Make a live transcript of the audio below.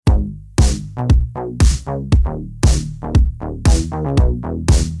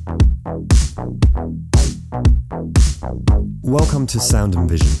Welcome to Sound and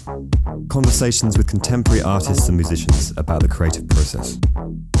Vision, conversations with contemporary artists and musicians about the creative process.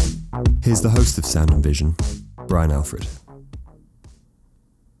 Here's the host of Sound and Vision, Brian Alfred.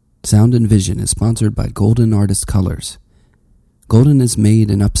 Sound and Vision is sponsored by Golden Artist Colors. Golden is made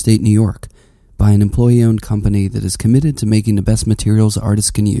in upstate New York by an employee-owned company that is committed to making the best materials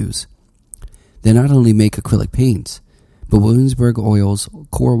artists can use. They not only make acrylic paints, but Williamsburg oils,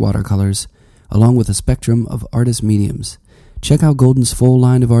 core watercolors, along with a spectrum of artist mediums. Check out Golden's full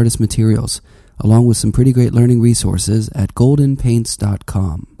line of artist materials, along with some pretty great learning resources at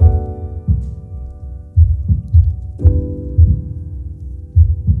goldenpaints.com.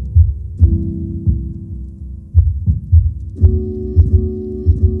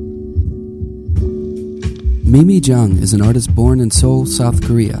 Mimi Jung is an artist born in Seoul, South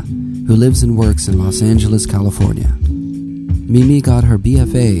Korea, who lives and works in Los Angeles, California. Mimi got her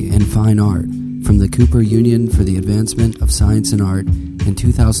BFA in Fine Art from the Cooper Union for the Advancement of Science and Art in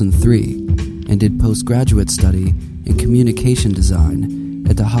 2003 and did postgraduate study in communication design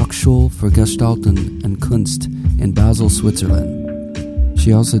at the Hochschule for Gestaltung and Kunst in Basel, Switzerland.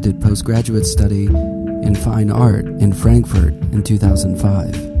 She also did postgraduate study in fine art in Frankfurt in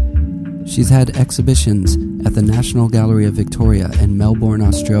 2005. She's had exhibitions at the National Gallery of Victoria in Melbourne,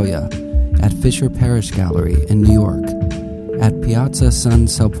 Australia, at Fisher Parrish Gallery in New York, at Piazza San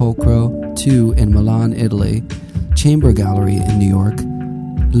Sepolcro 2 in Milan, Italy, Chamber Gallery in New York,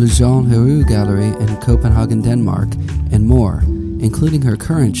 Le Heureux Gallery in Copenhagen, Denmark, and more, including her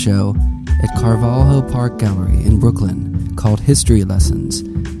current show at Carvalho Park Gallery in Brooklyn called History Lessons,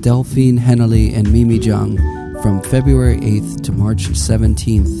 Delphine, Hennelly, and Mimi Jung, from February 8th to March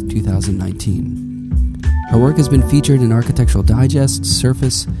 17th, 2019. Her work has been featured in Architectural Digest,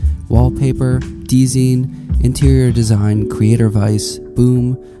 Surface, Wallpaper, Dezeen, Interior Design, Creator Vice,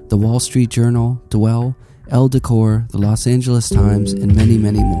 Boom, The Wall Street Journal, Dwell, Elle, Decor, The Los Angeles Times, and many,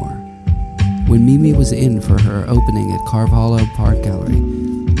 many more. When Mimi was in for her opening at Carvalho Park Gallery,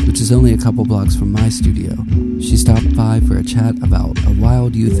 which is only a couple blocks from my studio, she stopped by for a chat about a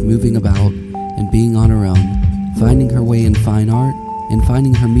wild youth moving about and being on her own, finding her way in fine art, and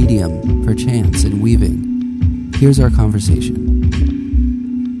finding her medium, perchance, in weaving. Here's our conversation.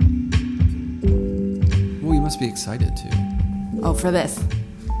 Well, you must be excited, too. Oh, for this?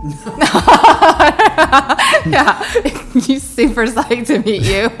 Yeah, you super psyched to meet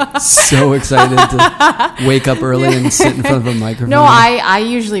you. So excited to wake up early and sit in front of a microphone. No, I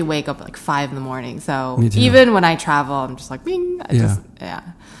usually wake up at like 5 in the morning, so even when I travel, I'm just like, bing. But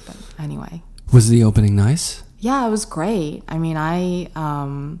anyway. Was the opening nice? Yeah, it was great. I mean, I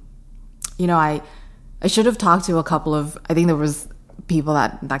should have talked to a couple of, I think there was people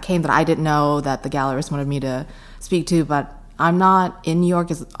that came that I didn't know that the gallerist wanted me to speak to, but I'm not in New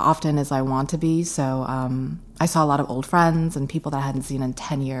York as often as I want to be, so I saw a lot of old friends and people that I hadn't seen in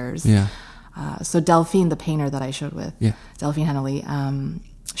 10 years. Yeah. So Delphine, the painter that I showed with, Delphine Hennelly,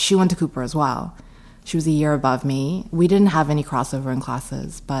 she went to Cooper as well. She was a year above me. We didn't have any crossover in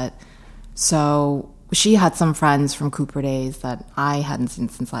classes, but so she had some friends from Cooper days that I hadn't seen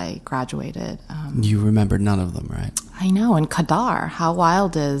since I graduated. You remember none of them, right? I know, and Kadar, how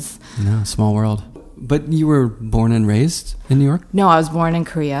wild is... No, small world. But you were born and raised in New York? No, I was born in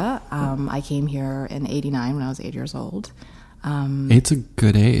Korea. I came here in 89 when I was 8 years old. 8's a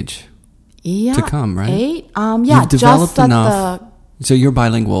good age to come, right? 8? You've developed just enough. So you're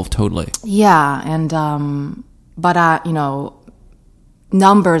bilingual, totally. Yeah, and but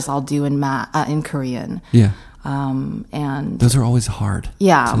numbers I'll do in Korean. Yeah. And those are always hard.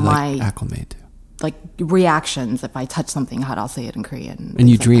 Yeah, to acclimate to. Like reactions, if I touch something hot, I'll say it in Korean. And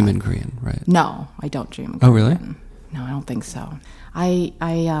you dream in Korean, right? No, I don't dream in Korean. Oh, really? No, I don't think so. I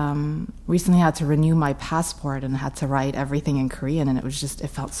recently had to renew my passport and had to write everything in Korean, and it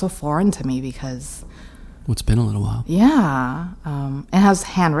felt so foreign to me because... Well, it's been a little while. Yeah. It has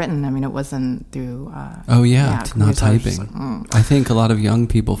handwritten. I mean, it wasn't through... not typing. Like, I think a lot of young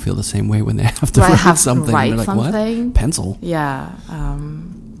people feel the same way when they have to write something. Write They're like, something? What? Pencil? Yeah,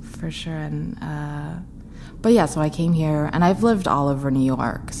 for sure. And but yeah, so I came here, and I've lived all over New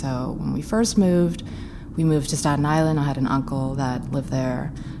York. So when we first moved, we moved to Staten Island. I had an uncle that lived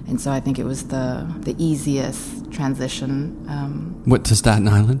there, and so I think it was the easiest transition. What, to Staten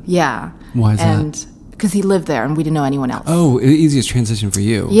Island? Yeah. Why is that? Because he lived there and we didn't know anyone else. Oh, easiest transition for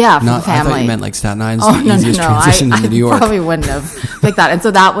you. Yeah, for the family. I thought you meant like Staten Island's the easiest transition into New York. I probably wouldn't have like that. And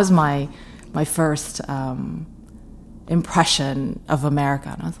so that was my first impression of America.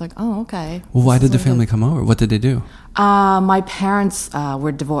 And I was like, oh, okay. Well, why did the family come over? What did they do? My parents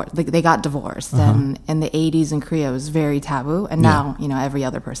were divorced. They got divorced. And in the 80s in Korea, it was very taboo. And now, every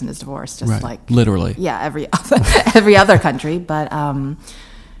other person is divorced. Just like... Literally. Yeah, every other country. But,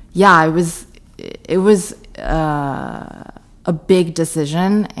 it was a big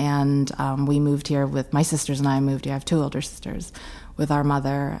decision. And we moved here with... My sisters and I moved here. I have 2 older sisters. With our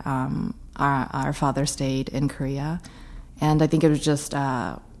mother. Our father stayed in Korea. And I think it was just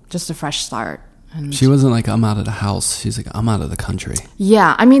a fresh start. And she wasn't like, I'm out of the house. She's like, I'm out of the country.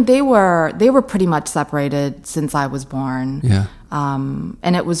 Yeah. I mean, they were pretty much separated since I was born. Yeah.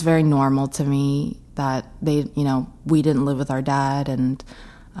 And it was very normal to me that we didn't live with our dad. And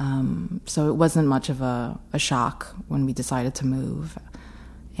so it wasn't much of a shock when we decided to move.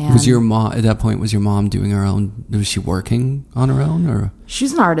 And was your mom, at that point, was your mom doing her own, was she working on her own or?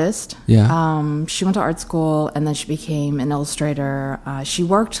 She's an artist. Yeah. She went to art school and then she became an illustrator. She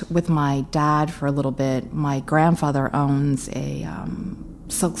worked with my dad for a little bit. My grandfather owns a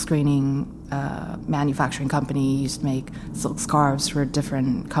silk screening manufacturing company. He used to make silk scarves for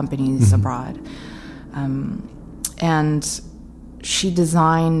different companies abroad. And she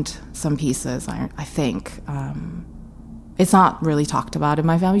designed some pieces, I think. It's not really talked about in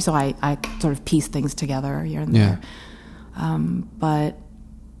my family, so I sort of piece things together here and there. But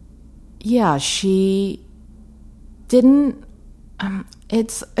yeah, she didn't...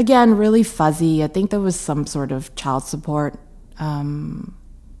 it's, again, really fuzzy. I think there was some sort of child support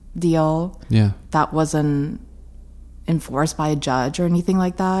deal that wasn't enforced by a judge or anything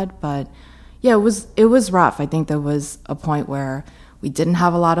like that. But yeah, it was rough. I think there was a point where we didn't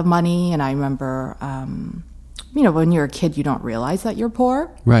have a lot of money, and I remember... when you're a kid, you don't realize that you're poor.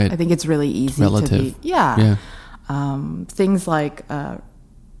 Right. I think it's really easy Relative. to be. Yeah. Things like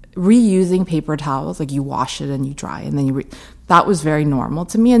reusing paper towels, like you wash it and you dry, and then that was very normal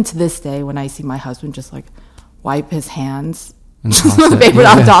to me. And to this day, when I see my husband just like wipe his hands with paper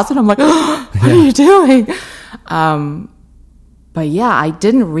towel, toss it, I'm like, what are you doing? But yeah, I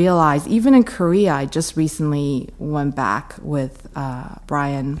didn't realize, even in Korea, I just recently went back with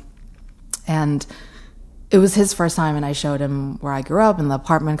Brian, and it was his first time, and I showed him where I grew up in the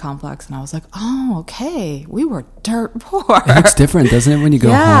apartment complex, and I was like, oh, okay, we were dirt poor. It looks different, doesn't it, when you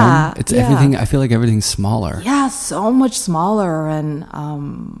go home? It's everything. I feel like everything's smaller. Yeah, so much smaller, and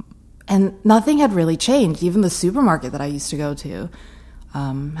nothing had really changed. Even the supermarket that I used to go to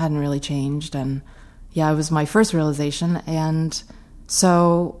hadn't really changed, and yeah, it was my first realization. And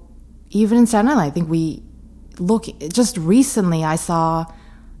so even in Staten Island, I think just recently I saw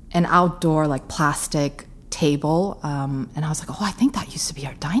an outdoor like plastic table, and I was like, oh, I think that used to be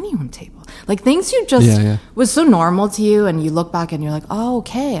our dining room table. Like things you just was so normal to you, and you look back and you're like, oh,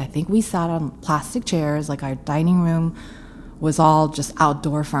 okay, I think we sat on plastic chairs. Like our dining room was all just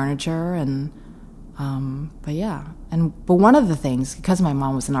outdoor furniture. And but one of the things, because my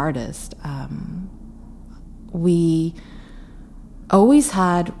mom was an artist, we always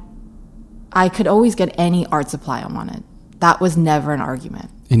had, I could always get any art supply I wanted. That was never an argument.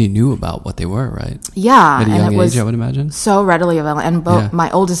 And you knew about what they were, right? Yeah. At a young age, I would imagine. So readily available. And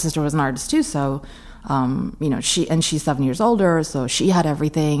my oldest sister was an artist too, so, she's 7 years older, so she had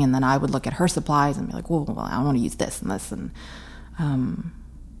everything, and then I would look at her supplies and be like, well I want to use this and this. And,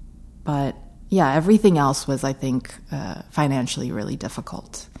 but yeah, everything else was, I think, financially really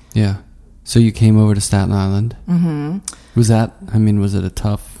difficult. Yeah. So you came over to Staten Island. Mm-hmm. Was it a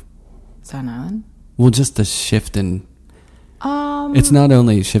tough... Staten Island? Well, just the shift in... it's not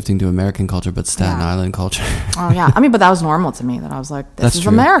only shifting to American culture, but Staten Island culture. Oh, yeah. I mean, but that was normal to me, that I was like, this is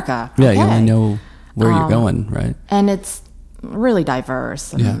true. America. Yeah, okay. you only know where you're going, right? And it's really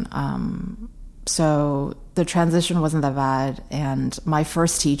diverse. And, so the transition wasn't that bad. And my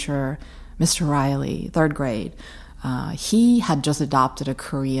first teacher, Mr. Riley, 3rd grade, he had just adopted a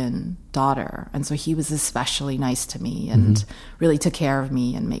Korean daughter. And so he was especially nice to me and really took care of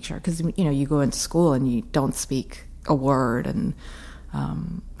me and make sure. Because, you go into school and you don't speak a word. And I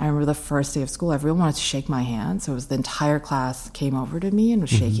remember the first day of school, everyone wanted to shake my hand. So it was the entire class came over to me and was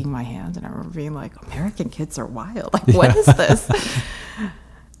shaking my hand. And I remember being like, American kids are wild. Like, what is this?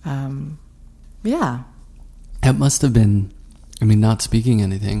 Yeah. It must have been, not speaking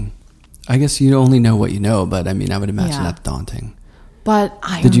anything. I guess you only know what you know, but I would imagine that's daunting. But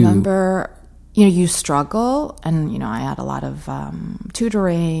I remember, you struggle, and, I had a lot of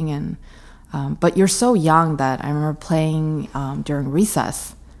tutoring, and but you're so young that I remember playing during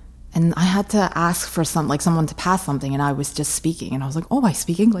recess, and I had to ask for someone to pass something, and I was just speaking, and I was like, oh, I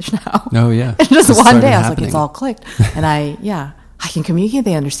speak English now. Oh, yeah. And just one day, I was like, it's all clicked. And I can communicate,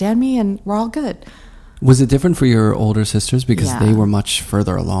 they understand me, and we're all good. Was it different for your older sisters because they were much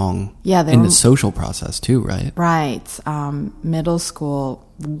further along in the social process too, right? Right. Middle school,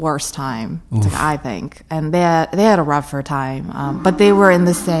 worst time, I think. And they had a rougher time, but they were in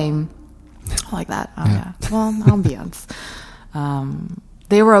the same, like that. Well, ambiance.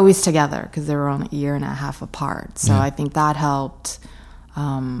 They were always together because they were only a year and a half apart. So I think that helped.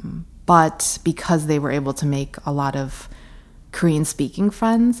 But because they were able to make a lot of Korean-speaking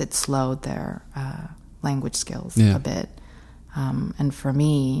friends, it slowed their language skills a bit. And for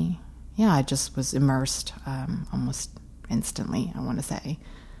me, I just was immersed almost instantly, I want to say.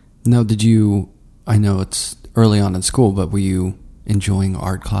 Now, I know it's early on in school, but were you enjoying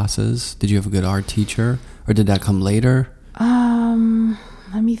art classes? Did you have a good art teacher? Or did that come later?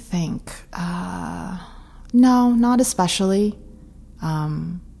 Let me think. No, not especially. I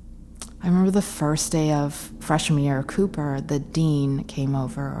remember the first day of freshman year at Cooper, the dean came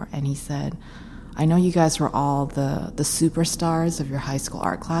over and he said, I know you guys were all the superstars of your high school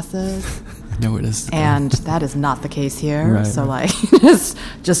art classes. I know it is. And that is not the case here. Right, so like,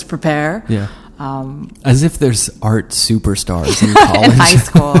 just prepare. Yeah. As if there's art superstars in college. In high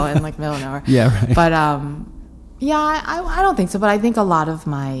school, in like middle nowhere. Yeah, right. But I don't think so. But I think a lot of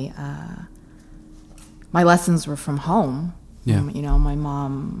my my lessons were from home. Yeah. My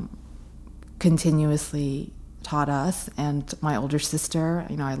mom continuously taught us, and my older sister,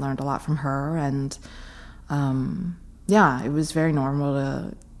 I learned a lot from her, and it was very normal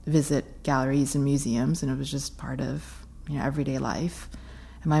to visit galleries and museums, and it was just part of everyday life.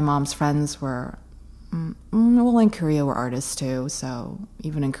 And my mom's friends were in Korea were artists too, so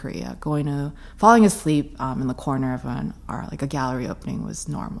even in Korea, falling asleep in the corner of a gallery opening was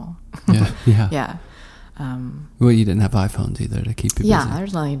normal. Yeah. Well, you didn't have iPhones either to keep you busy. Yeah,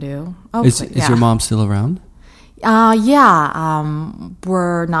 there's nothing to do. Is your mom still around?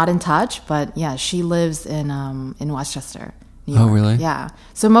 We're not in touch, but she lives in Westchester, New York. Oh, really? Yeah.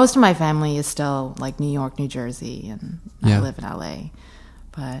 So most of my family is still like New York, New Jersey, and I live in LA.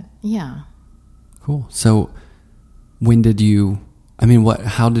 But Cool. So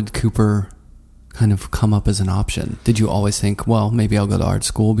how did Cooper kind of come up as an option? Did you always think, well, maybe I'll go to art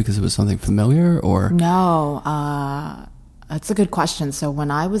school because it was something familiar, or? No, that's a good question. So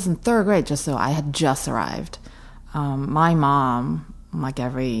when I was in third grade, I had just arrived. My mom, like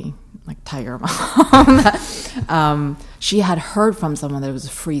every tiger mom, she had heard from someone that it was a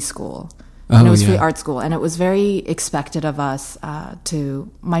free school. And it was free art school, and it was very expected of us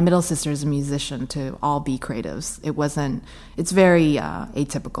my middle sister is a musician, to all be creatives. It's very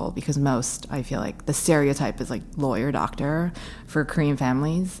atypical because I feel like the stereotype is like lawyer, doctor for Korean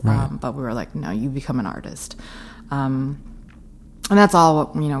families. Right. But we were like, no, you become an artist. And that's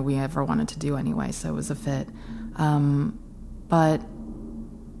all we ever wanted to do anyway, so it was a fit. But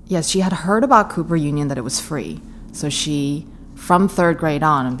yes, she had heard about Cooper Union, that it was free. So she, from third grade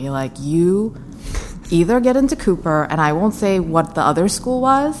on, and be like, you either get into Cooper, and I won't say what the other school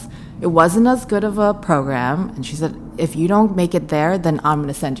was. It wasn't as good of a program. And she said, if you don't make it there, then I'm going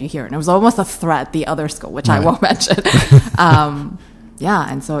to send you here. And it was almost a threat, the other school, which I won't mention. And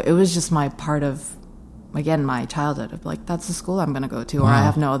so it was just my part of, again, my childhood of like, that's the school I'm going to go to, or I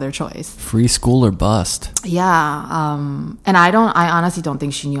have no other choice. Free school or bust. Yeah. And I honestly don't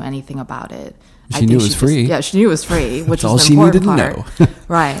think she knew anything about it. She knew it was free. She knew it was free, which all was she an needed important to know.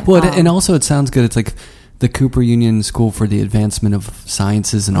 Right. Well, and also it sounds good. It's like the Cooper Union School for the Advancement of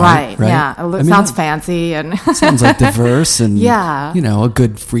Sciences and Art, right? Yeah. It sounds fancy and sounds like diverse and a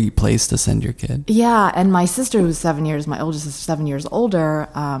good free place to send your kid. Yeah, and my sister, who's my oldest sister, 7 years older,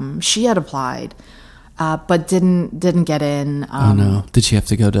 she had applied. But didn't get in. Oh no! Did she have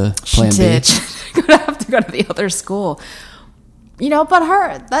to go to Plan B? She did. Have to go to the other school.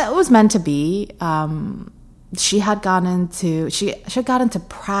 But that was meant to be. She had gotten into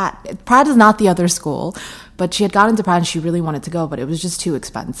Pratt. Pratt is not the other school, but she had gotten into Pratt and she really wanted to go, but it was just too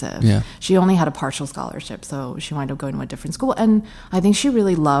expensive. Yeah. She only had a partial scholarship, so she wound up going to a different school. And I think she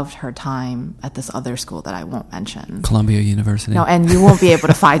really loved her time at this other school that I won't mention. Columbia University. No, and you won't be able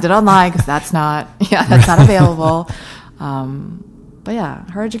to find it online because that's not available. But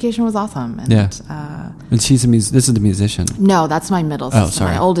her education was awesome. And, and this is the musician. No, that's my middle sister. Oh,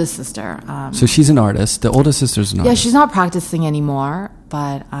 sorry. My oldest sister. So she's an artist. The oldest sister's an artist. Yeah, she's not practicing anymore,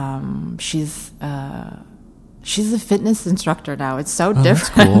 but she's a fitness instructor now. It's so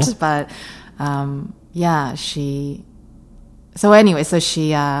different. Cool. But she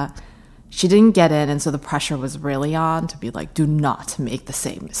didn't get in, and so the pressure was really on to be like, do not make the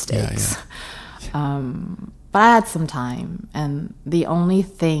same mistakes. But I had some time, and the only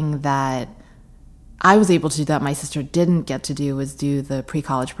thing that I was able to do that my sister didn't get to do was do the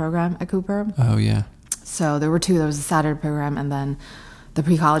pre-college program at Cooper. Oh, yeah. So there were two. There was a Saturday program and then the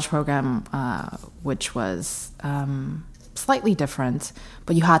pre-college program, which was slightly different,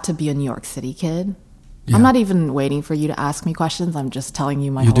 but you had to be a New York City kid. Yeah. I'm not even waiting for you to ask me questions. I'm just telling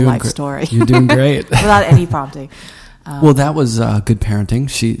you my whole life story. You're doing great. Without any prompting. Well, that was good parenting.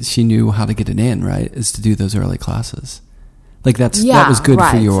 She knew how to get it in, right? Is to do those early classes. Like that was good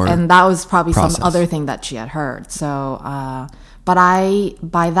for your and that was probably process. Some other thing that she had heard. So, but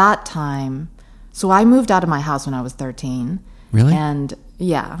by that time, so I moved out of my house when I was 13. Really? And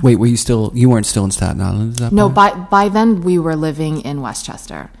yeah. Wait, you weren't still in Staten Island at that point? No, by then we were living in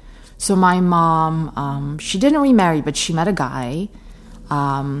Westchester. So my mom, she didn't remarry, but she met a guy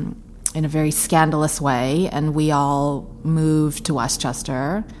in a very scandalous way, and we all moved to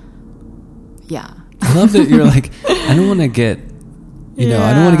Westchester. Yeah. I love that you're like, I don't want to get, I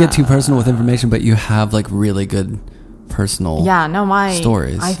don't want to get too personal with information, but you have like really good personal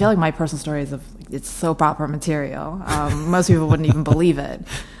stories. I feel like my personal stories it's so proper material. Most people wouldn't even believe it.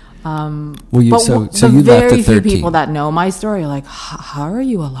 So you left at 13. Very few people that know my story are like, how are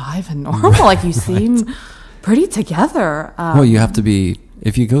you alive and normal? Like you seem pretty together. Well, you have to be,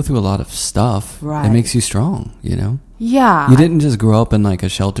 if you go through a lot of stuff, it makes you strong, Yeah. You didn't just grow up in like a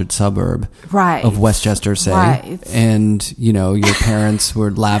sheltered suburb of Westchester, say, and, your parents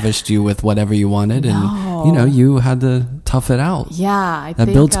were lavished you with whatever you wanted and, you had to tough it out. Yeah. That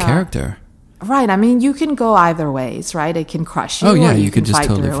builds character. Right. I mean, you can go either ways, right? It can crush you. Oh, yeah. Or You could just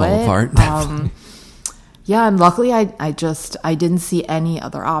totally fall apart. Yeah. And luckily I didn't see any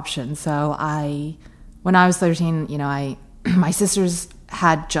other option. So when I was 13, my sisters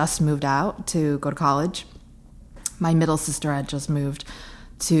had just moved out to go to college. My middle sister had just moved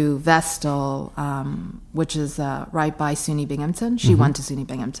to Vestal, which is right by SUNY Binghamton. She went to SUNY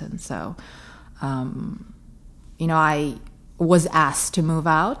Binghamton. So, I was asked to move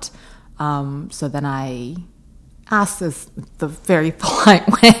out. So then I asked the very polite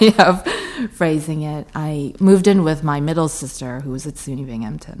way of phrasing it. I moved in with my middle sister, who was at SUNY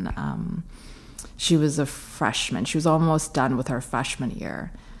Binghamton. She was a freshman. She was almost done with her freshman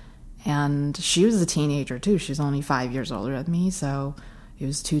year. And she was a teenager, too. She's only 5 years older than me. So it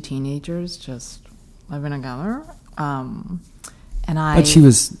was two teenagers just living together. But she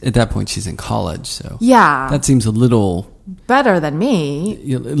was, at that point, she's in college. So yeah, that seems a little better than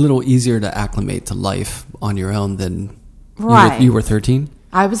me. A little easier to acclimate to life on your own than you were 13?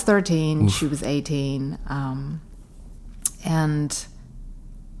 I was 13. Oof. She was 18. And,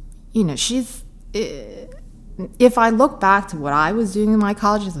 she's... if I look back to what I was doing in my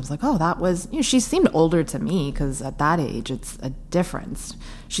colleges, I was like, oh, that was... she seemed older to me because at that age, it's a difference.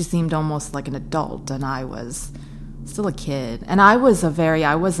 She seemed almost like an adult, and I was still a kid. And I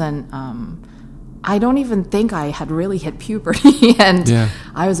wasn't... I don't even think I had really hit puberty. And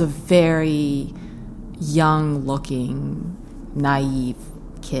I was a very young-looking, naive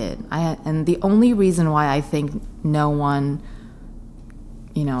kid. And the only reason why I think no one...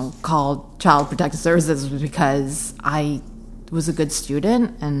 called Child Protective Services was because I was a good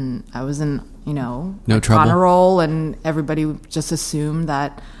student and I was in, no trouble. Honor roll, and everybody just assumed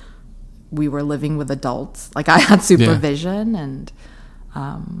that we were living with adults. Like I had supervision, and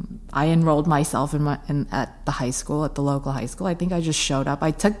I enrolled myself at the high school, at the local high school. I think I just showed up.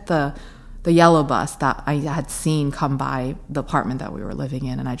 I took the yellow bus that I had seen come by the apartment that we were living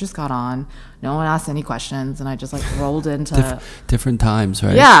in, and I just got on. No one asked any questions, and I just rolled into different times,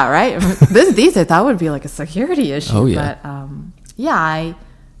 right? Yeah, right. These days that would be like a security issue. Oh yeah. But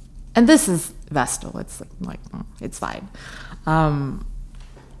and this is Vestal. It's like it's fine.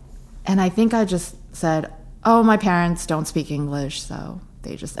 And I think I just said, "Oh, my parents don't speak English," so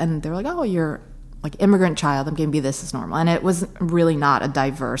they were like, "Oh, you're like immigrant child, I'm maybe this is normal." And it was really not a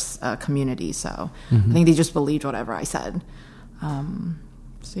diverse community, so I think they just believed whatever I said.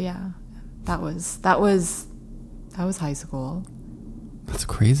 So yeah, that was high school. That's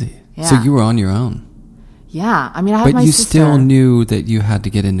crazy. Yeah. So you were on your own. Yeah, I mean, I had my sister. But you still knew that you had to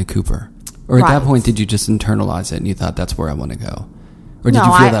get into Cooper, or at that point, did you just internalize it and you thought that's where I want to go, or did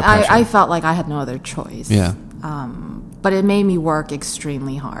you feel that pressure? I felt like I had no other choice. Yeah. But it made me work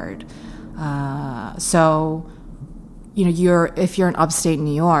extremely hard. So, if you're in upstate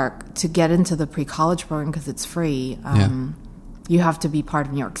New York, to get into the pre-college program, because it's free, you have to be part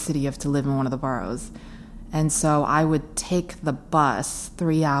of New York City. You have to live in one of the boroughs. And so I would take the bus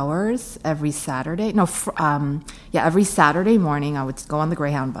 3 hours every Saturday. Every Saturday morning I would go on the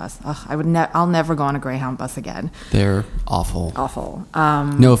Greyhound bus. I'll never go on a Greyhound bus again. They're awful. Awful.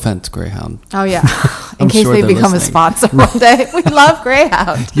 No offense, Greyhound. Oh yeah. In case they become a sponsor one day. We love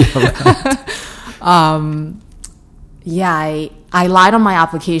Greyhound. Yeah, right. I lied on my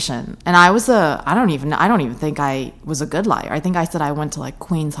application, and I don't even think I was a good liar. I think I said I went to like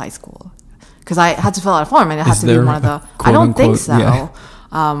Queens High School because I had to fill out a form, and it had to be one of the. I don't think so. Yeah.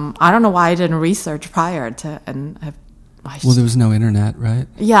 I don't know why I didn't research prior to, well, there was no internet, right?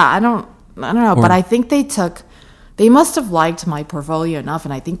 Yeah, I don't know, but I think they must have liked my portfolio enough,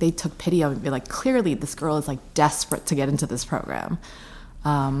 and I think they took pity on me, like, clearly this girl is like desperate to get into this program,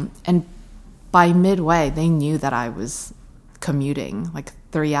 and by midway they knew that I was commuting like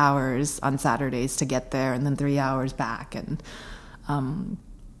 3 hours on Saturdays to get there, and then 3 hours back, and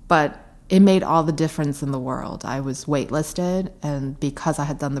but it made all the difference in the world. I was waitlisted, and because I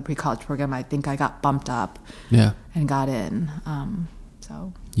had done the pre-college program, I think I got bumped up and got in.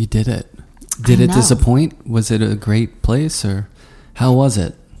 So you did it. Did it disappoint? Was it a great place, or how was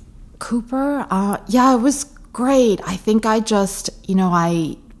it? Cooper? Yeah, it was great. I think I just,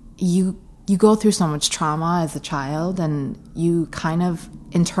 you go through so much trauma as a child, and you kind of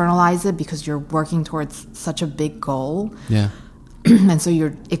internalize it because you're working towards such a big goal. Yeah. And so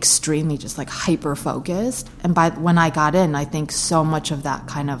you're extremely just like hyper focused. And when I got in, I think so much of that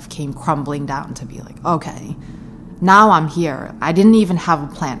kind of came crumbling down to be like, okay, now I'm here. I didn't even have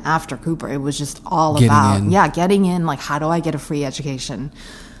a plan after Cooper. It was just all getting in. Like, how do I get a free education,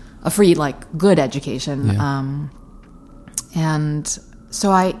 a free, like, good education? Yeah. And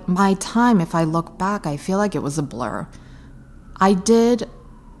so my time, if I look back, I feel like it was a blur. I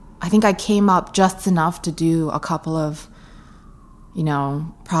think I came up just enough to do a couple of,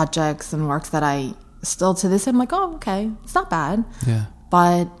 projects and works that I still to this, I'm like, oh, okay, it's not bad. Yeah.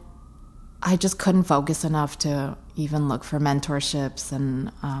 But I just couldn't focus enough to even look for mentorships and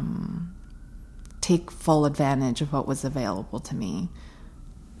take full advantage of what was available to me.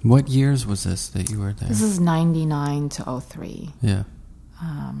 What years was this that you were there? This is 99 to 03. Yeah.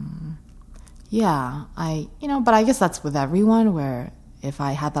 Yeah, but I guess that's with everyone, where if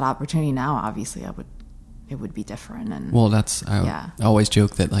I had that opportunity now, obviously it would be different. And well, I always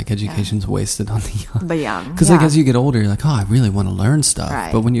joke that like education's wasted on the young. The young. Because like as you get older, you're like, oh, I really want to learn stuff.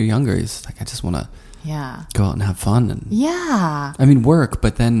 Right. But when you're younger, it's like, I just want to go out and have fun. And I mean, work,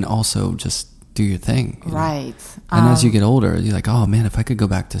 but then also just do your thing. Right. And as you get older, you're like, oh man, if I could go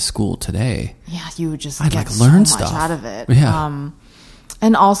back to school today. Yeah, you would just I'd get like learn so stuff much out of it. Yeah.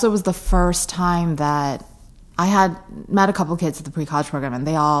 And also it was the first time that I had met a couple kids at the pre-college program, and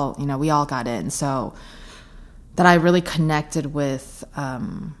they all, we all got in. So that I really connected with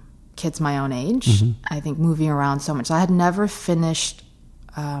kids my own age. Mm-hmm. I think moving around so much. I had never started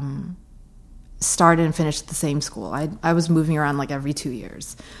and finished the same school. I was moving around like every 2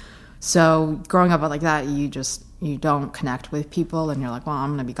 years. So growing up like that, you don't connect with people, and you're like, well, I'm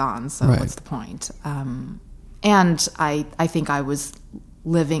going to be gone, so what's the point? And I think I was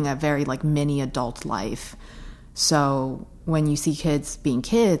living a very like mini adult life. So when you see kids being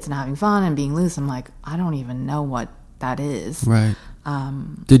kids and having fun and being loose, I'm like, I don't even know what that is. Right.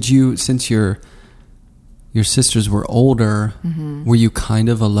 Did you, since your sisters were older, mm-hmm. were you kind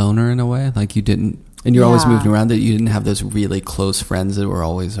of a loner in a way? Like you didn't, and you're always moving around, that you didn't have those really close friends that were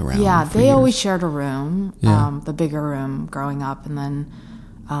always around? Yeah, they always shared a room, the bigger room growing up. And then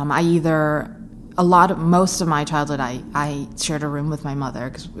most of my childhood, I shared a room with my mother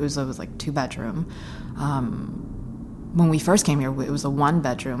because it was like 2-bedroom. When we first came here, it was a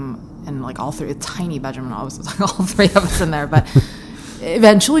 1-bedroom, and like a tiny bedroom, and always was like all 3 of us in there. But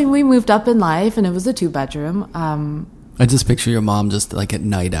eventually we moved up in life, and it was a 2-bedroom. I just picture your mom just like at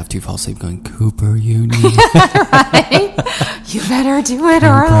night after you fall asleep going, Cooper, you need right? You better do it,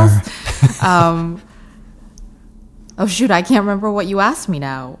 or else. Oh shoot, I can't remember what you asked me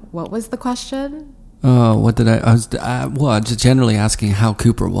now. What was the question? Oh, what did I was just generally asking how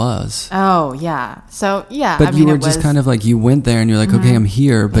Cooper was. Oh, yeah. So, yeah. But you were just kind of like, you went there and you're like, mm-hmm. okay, I'm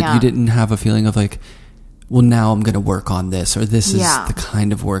here. But you didn't have a feeling of like, well, now I'm going to work on this, or this is the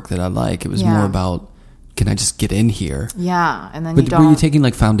kind of work that I like. It was more about, can I just get in here? Yeah. And then but were you taking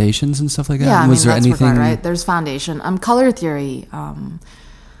like foundations and stuff like that? Yeah, was there that's anything? Required, right? There's foundation. Color theory.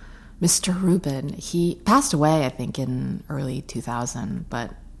 Mr. Rubin, he passed away, I think, in early 2000,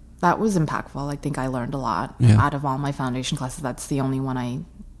 but that was impactful. I think I learned a lot out of all my foundation classes. That's the only one I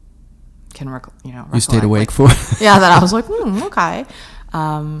can recollect. You stayed awake for? Yeah, that I was like, okay.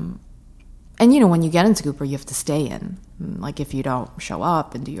 And, when you get into Cooper, you have to stay in. Like, if you don't show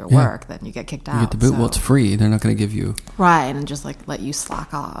up and do your work, then you get kicked out. You get the boot. Well, it's free. They're not going to give you... Right, and just, like, let you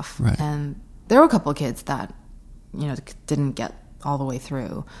slack off. Right. And there were a couple of kids that, didn't get all the way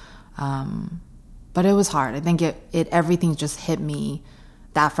through. But it was hard. I think everything just hit me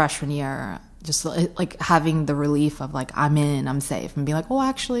that freshman year, just like having the relief of like, I'm safe, and be like, oh,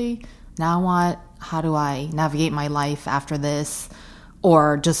 actually, now what? How do I navigate my life after this?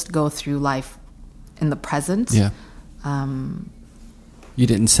 Or just go through life in the present. Yeah. You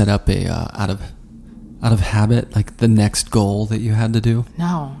didn't set up a out of habit, like the next goal that you had to do?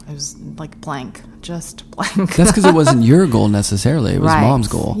 No, it was like blank, just blank. That's because it wasn't your goal necessarily. It was Mom's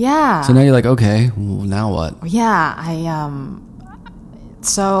goal. Yeah. So now you're like, okay, well, now what? Yeah,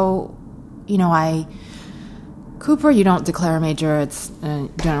 so, Cooper, you don't declare a major, it's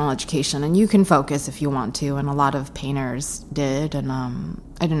general education, and you can focus if you want to, and a lot of painters did, and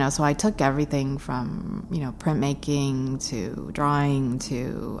I don't know, so I took everything from, printmaking to drawing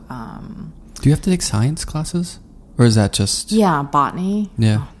to... Do you have to take science classes? Or is that just... Yeah, botany.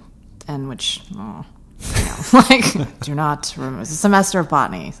 Yeah. And which, do not remember. It's a semester of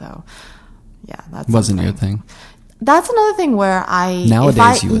botany, so, yeah, that's... Wasn't your thing? That's another thing where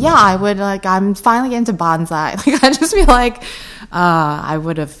Nowadays you would... Yeah, I would, I'm finally getting to bonsai. Like, I'd just be like, I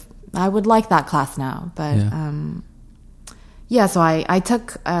would like that class now. But, so I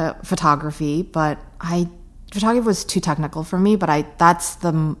took photography, but photography was too technical for me, but I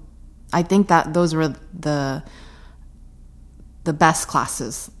think that those were the best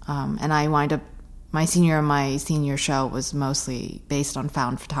classes. And I wind up, my senior show was mostly based on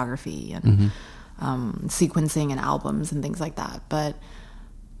found photography and sequencing and albums and things like that. But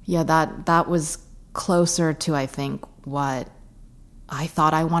yeah, that was closer to, I think, what I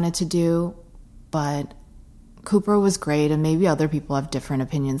thought I wanted to do. But Cooper was great, and maybe other people have different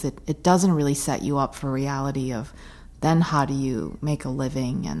opinions. It doesn't really set you up for reality of then how do you make a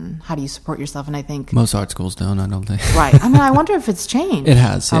living and how do you support yourself? And I think... Most art schools don't, I don't think. Right. I mean, I wonder if it's changed. It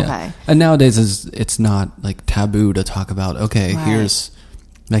has, yeah. Okay. And nowadays, it's not, like, taboo to talk about, okay, here's,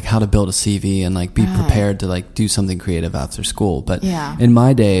 like, how to build a CV and, like, be prepared to, like, do something creative after school. But in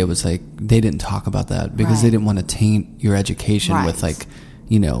my day, it was, like, they didn't talk about that because they didn't want to taint your education with, like,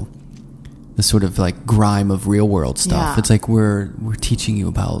 the sort of, like, grime of real-world stuff. It's like we're teaching you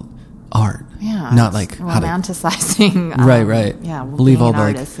about art. Yeah, not like romanticizing. Right. Yeah, we'll leave all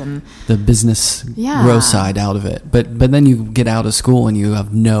like the business gross side out of it. But then you get out of school and you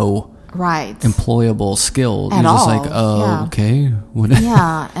have no employable skill. At You're just all. like, okay. What?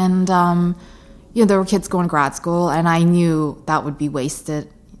 Yeah, and there were kids going to grad school, and I knew that would be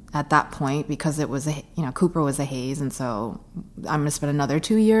wasted at that point because it was Cooper was a haze, and so I'm going to spend another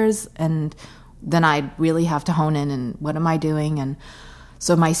 2 years, and then I'd really have to hone in and what am I doing. And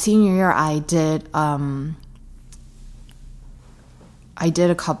so my senior year, I did a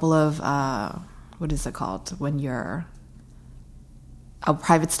couple of what is it called when you're a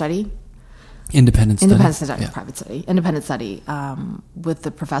private study? Independent study, with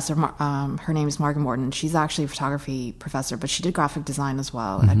the professor. Her name is Margaret Morton. She's actually a photography professor, but she did graphic design as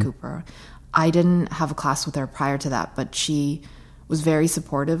well at Cooper. I didn't have a class with her prior to that, but she was very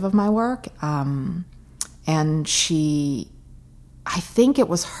supportive of my work, and I think it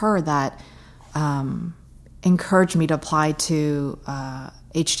was her that encouraged me to apply to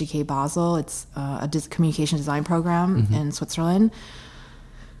HDK Basel. It's a communication design program in Switzerland.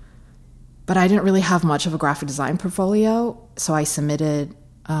 But I didn't really have much of a graphic design portfolio, so I submitted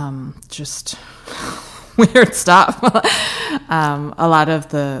just weird stuff. A lot of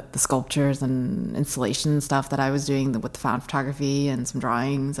the sculptures and installation stuff that I was doing with the found photography and some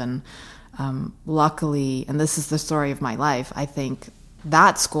drawings. And luckily, and this is the story of my life, I think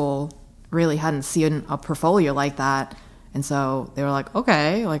that school really hadn't seen a portfolio like that. And so they were like,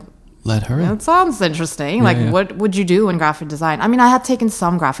 okay, like, let her. It sounds interesting. What would you do in graphic design? I mean, I had taken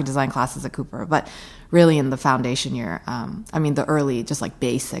some graphic design classes at Cooper, but really in the foundation year, the early, just like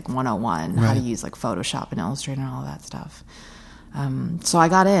basic 101, how to use like Photoshop and Illustrator and all that stuff. So I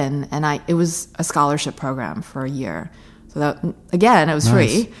got in, and it was a scholarship program for a year. So that, again, it was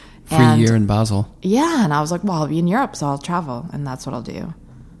free. Free year in Basel. Yeah, and I was like, well, I'll be in Europe, so I'll travel, and that's what I'll do.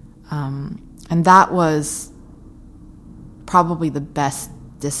 And that was probably the best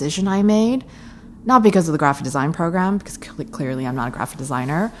decision I made, not because of the graphic design program, because clearly I'm not a graphic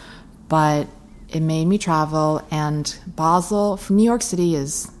designer, but it made me travel. And Basel from New York City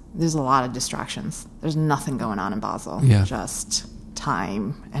there's a lot of distractions. There's nothing going on in Basel, just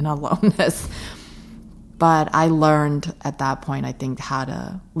time and aloneness. But I learned at that point, I think, how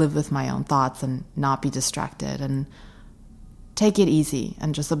to live with my own thoughts and not be distracted and take it easy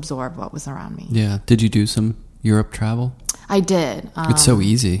and just absorb what was around me. Yeah. Did you do some Europe travel? I did. It's so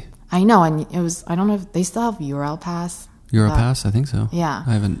easy. I know, and it was, I don't know if they still have Europass. Europass, I think so. Yeah.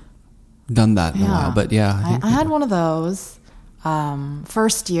 I haven't done that in a while, but yeah. I had one of those.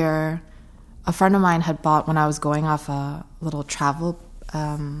 First year, a friend of mine had bought, when I was going off a little travel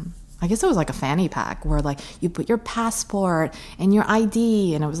I guess it was like a fanny pack where like you put your passport and your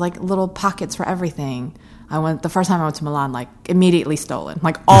ID, and it was like little pockets for everything. The first time I went to Milan, like immediately stolen.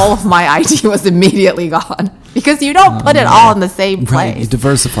 Like all of my ID was immediately gone because you don't put it all in the same place. Right, you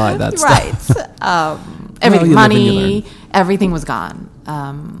diversify that stuff. Right. Everything, money, everything was gone.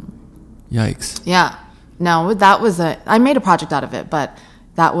 Yikes. Yeah. No, I made a project out of it, but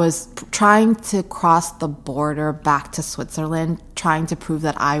that was trying to cross the border back to Switzerland, trying to prove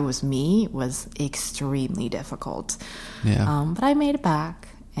that I was me was extremely difficult. Yeah. But I made it back,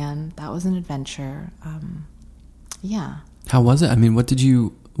 and that was an adventure. Yeah. How was it? I mean, what did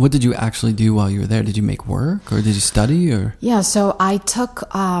you actually do while you were there? Did you make work, or did you study, or? Yeah, so I took,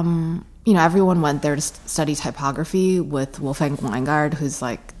 everyone went there to study typography with Wolfgang Weingart, who's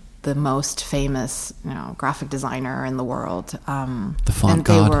like the most famous, graphic designer in the world. The font and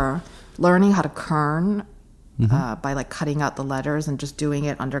god. They were learning how to kern by like cutting out the letters and just doing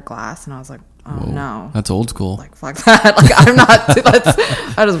it under glass. And I was like, oh, whoa, no. That's old school. Like, fuck that. Like, I'm not,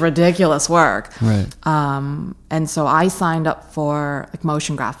 that is ridiculous work. Right. And so I signed up for like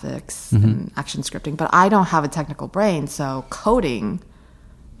motion graphics and action scripting, but I don't have a technical brain. So coding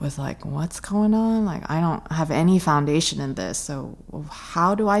was like, what's going on? Like, I don't have any foundation in this. So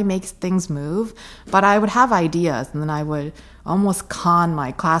how do I make things move? But I would have ideas, and then I would almost con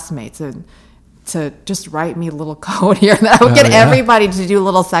my classmates to just write me a little code here. And I would get everybody to do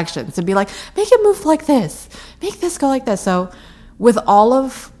little sections to be like, make it move like this, make this go like this. So with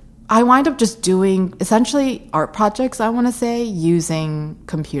I wind up just doing essentially art projects, I want to say, using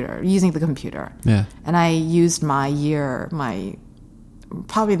the computer. Yeah. And I used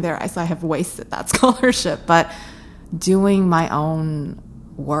probably there, I have wasted that scholarship, but doing my own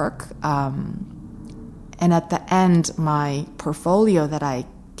work. And at the end, my portfolio that I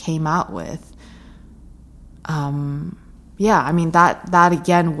came out with, that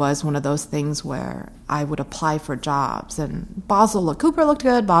again was one of those things where I would apply for jobs, and Cooper looked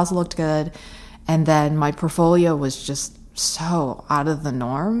good, Basel looked good. And then my portfolio was just so out of the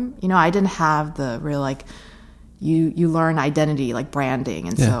norm. I didn't have the real, like, you learn identity, like branding.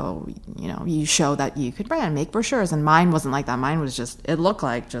 And so, you show that you could make brochures. And mine wasn't like that. Mine was it looked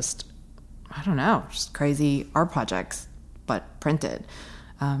like just crazy art projects, but printed.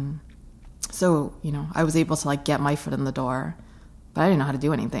 So, I was able to like get my foot in the door, but I didn't know how to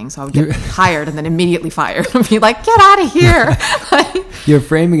do anything. So I would get hired and then immediately fired and be like, get out of here. You're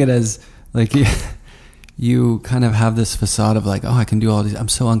framing it as like, you kind of have this facade of like, oh, I can do all these, I'm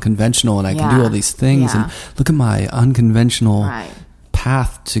so unconventional and I can do all these things. And look at my unconventional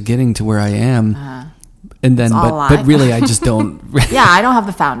path to getting to where I am. And then, but really I just don't. Yeah, I don't have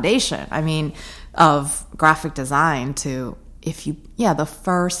the foundation. I mean, of graphic design the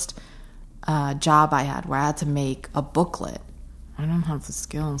first job I had where I had to make a booklet. I don't have the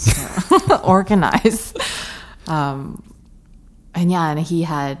skills to organize. And he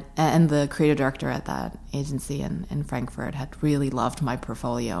had, and the creative director at that agency in Frankfurt had really loved my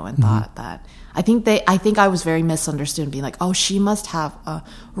portfolio and thought that, I think I was very misunderstood, being like, oh, she must have a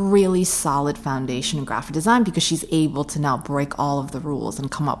really solid foundation in graphic design because she's able to now break all of the rules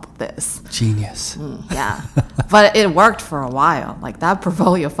and come up with this. Genius. Yeah. But it worked for a while. Like, that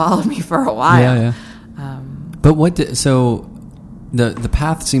portfolio followed me for a while. Yeah. But so the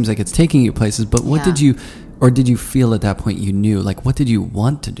path seems like it's taking you places, but what did you... Or did you feel at that point you knew? Like, what did you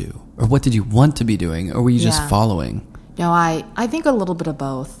want to do? Or what did you want to be doing? Or were you just following? No, I think a little bit of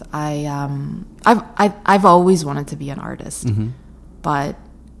both. I've always wanted to be an artist. But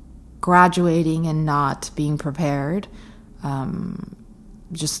graduating and not being prepared,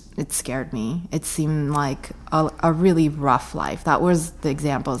 it scared me. It seemed like a really rough life. That was the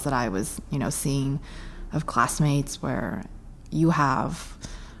examples that I was, seeing of classmates where you have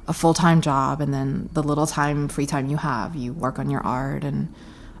a full-time job, and then the little free time you have, you work on your art, and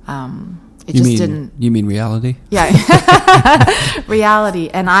You mean reality? Yeah, reality.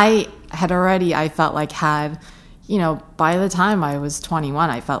 And I felt like by the time I was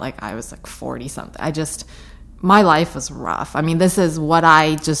 21, I felt like I was like 40 something. My life was rough. I mean, this is what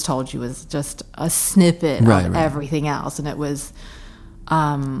I just told you was just a snippet of everything else, and it was.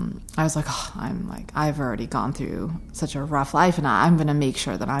 I was like, I've already gone through such a rough life, and I'm going to make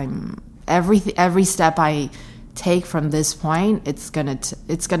sure that every step I take from this point, it's gonna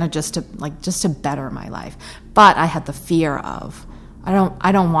just to better my life. But I had the fear of,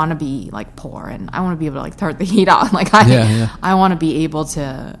 I don't want to be like poor, and I want to be able to like turn the heat on. Like I want to be able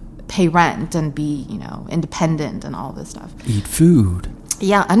to pay rent and be, independent and all this stuff. Eat food.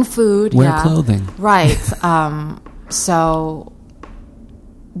 Yeah, and food. Wear clothing. Right. So.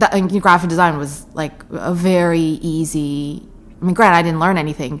 Graphic design was like a very easy. I mean, granted, I didn't learn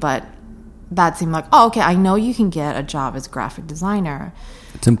anything, but that seemed like, oh, okay, I know you can get a job as graphic designer.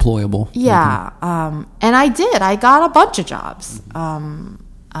 It's employable. Yeah. And I did. I got a bunch of jobs. But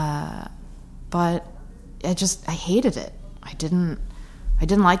I hated it. I didn't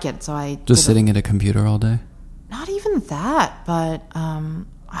like it. So I just sitting at a computer all day. Not even that, but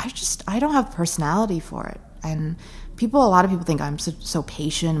I don't have personality for it. And a lot of people think I'm so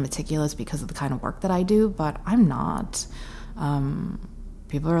patient and meticulous because of the kind of work that I do, but I'm not.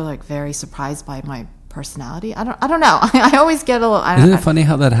 People are like very surprised by my personality. I don't know. I always get a little. Isn't it funny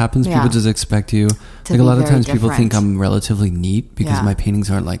how that happens? Yeah. People just expect you. Like a lot of times, people think I'm relatively neat because my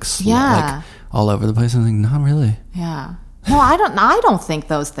paintings aren't like like all over the place. I'm like, not really. Yeah. No, I don't think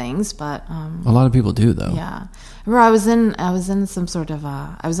those things, but a lot of people do, though. Yeah. I remember I was in some sort of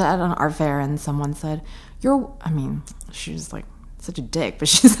I was at an art fair and someone said, she was like such a dick, but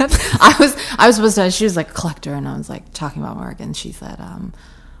she said I was supposed to. She was like a collector, and I was like talking about work, and she said,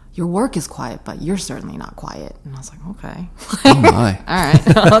 your work is quiet, but you're certainly not quiet. And I was like, okay. Oh my. All right,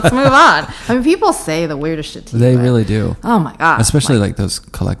 let's move on. I mean, people say the weirdest shit to you. They really do. Oh my God. Especially like those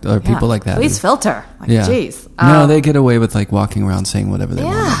people like that. Please filter. Like, geez. No, they get away with like walking around saying whatever they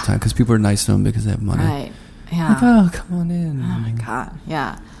want all the time because people are nice to them because they have money. Right. Yeah. Like, oh, come on in. Oh my God.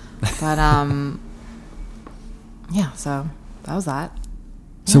 Yeah. But, yeah, so that was that.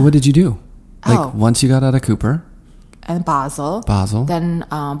 So what did you do? Like once you got out of Cooper? And Basel. Then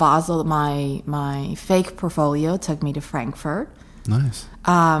Basel, my fake portfolio took me to Frankfurt. Nice.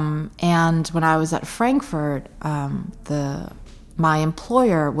 And when I was at Frankfurt, my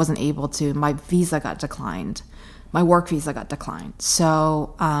employer wasn't able to. My visa got declined. My work visa got declined.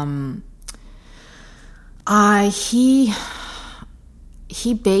 So he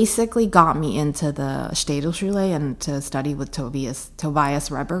basically got me into the Hochschule and to study with Tobias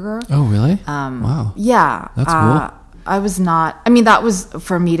Reberger. Oh, really? Wow. Yeah. That's cool. I was not, that was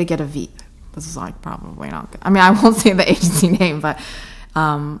for me to get a visa. This is like probably not good. I won't say the agency name, but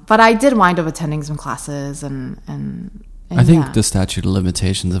I did wind up attending some classes and I think the statute of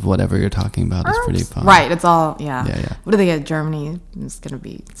limitations of whatever you're talking about is pretty fun. Right. It's all, yeah. Yeah. What do they get? Germany is going to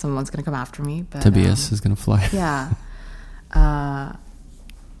be, someone's going to come after me. But, Tobias is going to fly. Yeah.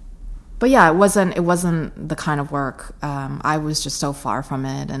 But yeah, it wasn't the kind of work. I was just so far from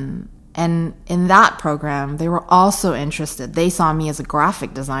it. And in that program, they were also interested. They saw me as a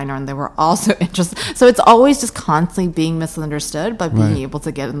graphic designer, and they were also interested. So it's always just constantly being misunderstood, but being able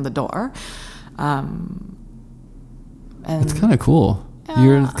to get in the door. And it's kind of cool.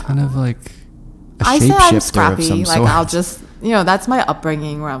 You're kind of like a I say I'm scrappy. Of some like sort. I'll just, that's my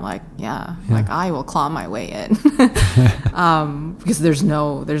upbringing where I'm like, like I will claw my way in, because there's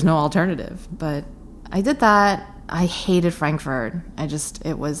no alternative. But I did that. I hated Frankfurt. I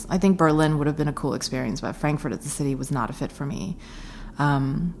think Berlin would have been a cool experience, but Frankfurt as a city was not a fit for me.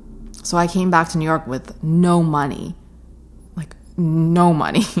 So I came back to New York with no money. Like, no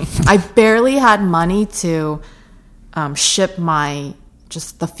money. I barely had money to ship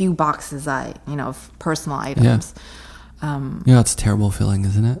just the few boxes of personal items. Yeah, it's a terrible feeling,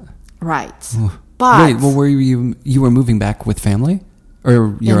 isn't it? Right. Ooh. But wait, well, you were moving back with family?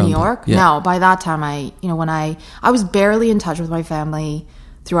 Or your in own New York? Yeah. No, by that time when I was barely in touch with my family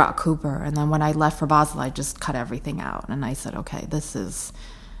throughout Cooper, and then when I left for Basel, I just cut everything out, and I said, okay,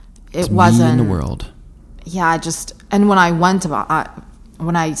 it wasn't me in the world. Yeah, and when I went to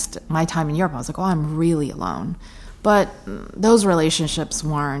my time in Europe, I was like, oh, I'm really alone. But those relationships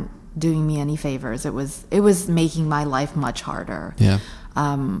weren't doing me any favors. It was making my life much harder. Yeah.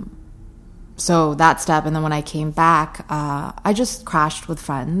 So that step, and then when I came back, I just crashed with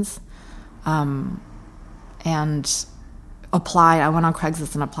friends, and applied. I went on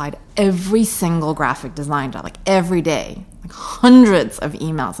Craigslist and applied every single graphic design job, like every day, like hundreds of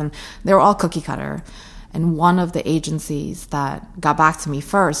emails, and they were all cookie cutter. And one of the agencies that got back to me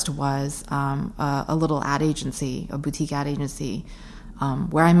first was a little ad agency, a boutique ad agency,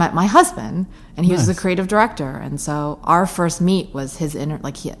 where I met my husband, and he was the creative director. And so our first meet was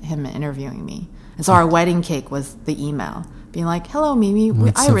him interviewing me. And so our wedding cake was the email, being like, "Hello, Mimi,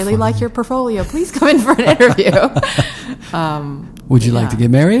 I really like your portfolio. Please come in for an interview." Would you like to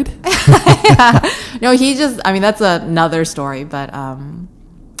get married? Yeah. No, that's another story. But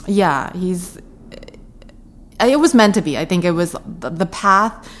it was meant to be. I think it was the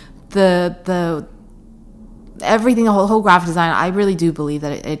path, the everything, the whole graphic design. I really do believe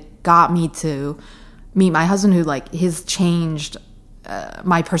that it got me to meet my husband, who has changed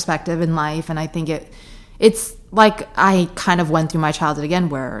my perspective in life. And I think it's like I kind of went through my childhood again,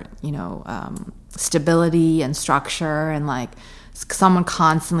 where stability and structure and like someone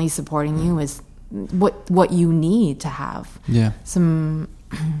constantly supporting you is what you need to have some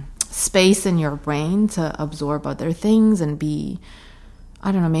space in your brain to absorb other things and be,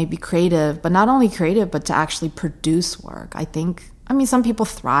 I don't know, maybe creative, but not only creative, but to actually produce work. I mean, some people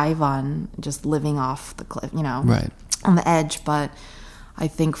thrive on just living off the cliff, you know, right on the edge. But I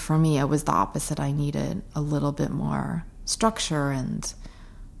think for me, it was the opposite. I needed a little bit more structure and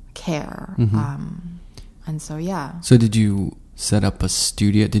care. And so, yeah. So did you set up a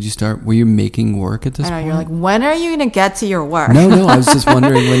studio? Were you making work at this point? You're like, when are you going to get to your work? No, I was just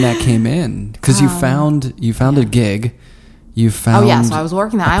wondering when that came in. Because you found a gig. You found so I was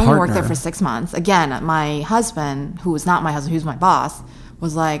working there. I only worked there for 6 months. Again, my husband, who was not my husband, who's my boss,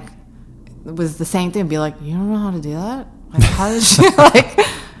 was the same thing. Be like, you don't know how to do that? Like, how did you, like,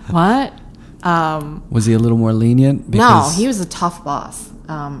 what? Was he a little more lenient? No, he was a tough boss.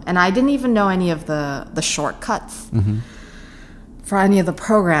 And I didn't even know any of the shortcuts for any of the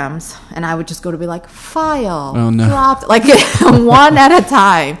programs. And I would just go to be like, file, dropped, like one at a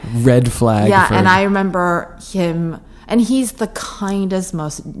time. Red flag. Yeah, and I remember him... And he's the kindest,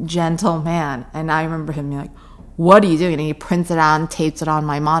 most gentle man. And I remember him being like, what are you doing? And he prints it out and tapes it on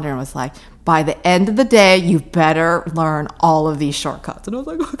my monitor and was like, by the end of the day, you better learn all of these shortcuts. And I was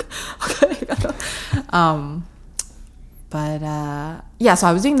like, okay. So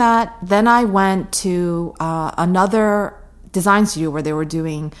I was doing that. Then I went to another design studio where they were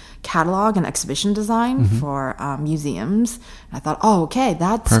doing catalog and exhibition design for museums. And I thought, okay,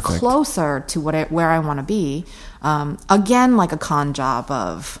 that's perfect. Closer to where I want to be. Again, like a con job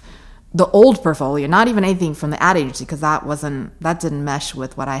of the old portfolio, not even anything from the ad agency, because that didn't mesh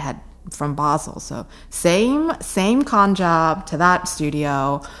with what I had from Basel. So same con job to that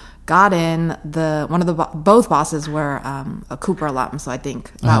studio. Got in. Both bosses were a Cooper alum, so I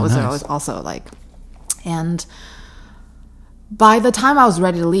think that was also like, and by the time I was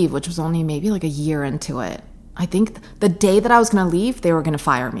ready to leave, which was only maybe like a year into it, I think the day that I was going to leave, they were going to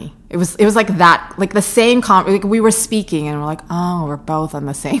fire me. It was like that, like the same like we were speaking and we're like, oh, we're both on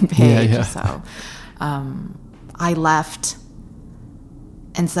the same page. Yeah. So I left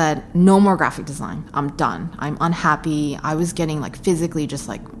and said, no more graphic design. I'm done. I'm unhappy. I was getting like physically just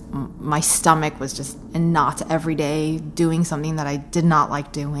like my stomach was just in knots every day doing something that I did not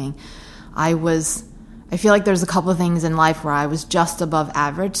like doing. I feel like there's a couple of things in life where I was just above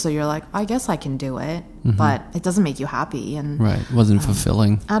average. So you're like, I guess I can do it, but it doesn't make you happy. And right. It wasn't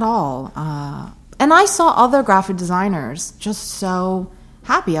fulfilling at all. And I saw other graphic designers just so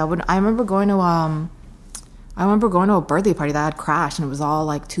happy. I remember going to a birthday party that had crashed and it was all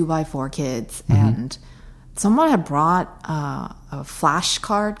like 2x4 kids. And someone had brought a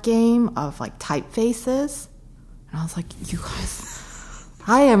flashcard game of like typefaces. And I was like, you guys,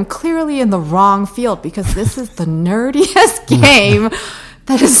 I am clearly in the wrong field because this is the nerdiest game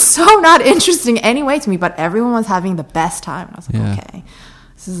that is so not interesting anyway to me, but everyone was having the best time. And I was like, okay,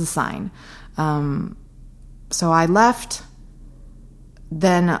 this is a sign. So I left.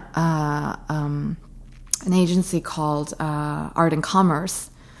 Then an agency called Art and Commerce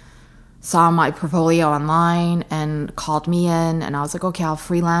saw my portfolio online and called me in, and I was like, okay, I'll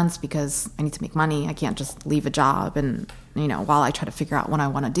freelance because I need to make money. I can't just leave a job and, while I try to figure out what I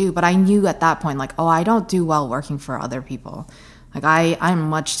want to do. But I knew at that point, like, I don't do well working for other people. Like, I'm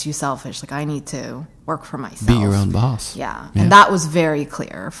much too selfish. Like, I need to work for myself. Be your own boss. Yeah. And that was very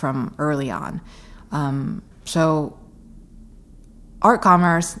clear from early on. So Art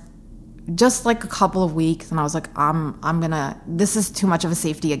Commerce, just like a couple of weeks, and I was like, this is too much of a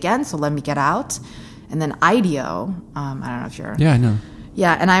safety again, so let me get out. And then IDEO, I don't know if you're... Yeah, I know.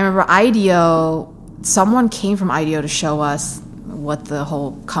 Yeah, and I remember IDEO, someone came from IDEO to show us what the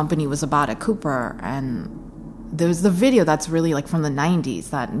whole company was about at Cooper, and there's the video that's really like from the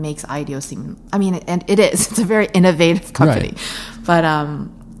 90s that makes IDEO seem... and it is. It's a very innovative company. Right. But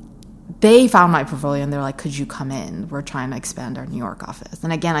they found my portfolio and they're like, could you come in? We're trying to expand our New York office.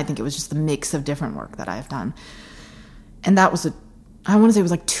 And again, I think it was just a mix of different work that I've done. And that was I want to say it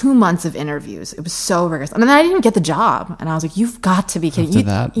was like 2 months of interviews. It was so rigorous. And then I didn't get the job. And I was like, you've got to be kidding. After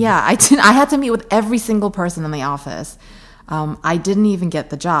that? Yeah, I didn't. I had to meet with every single person in the office. I didn't even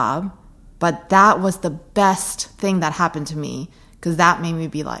get the job. But that was the best thing that happened to me because that made me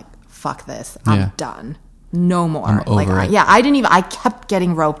be like, fuck this. I'm done. No more. I'm over it. I kept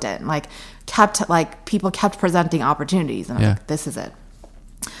getting roped in. People kept presenting opportunities. And I was like, this is it.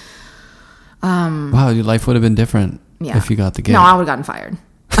 Wow, your life would have been different if you got the gig. No, I would have gotten fired.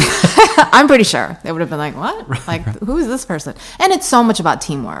 I'm pretty sure. They would have been like, what? Right. Who is this person? And it's so much about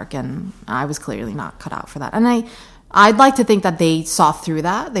teamwork. And I was clearly not cut out for that. And I'd like to think that they saw through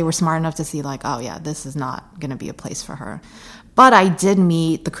that. They were smart enough to see like, oh yeah, this is not going to be a place for her. But I did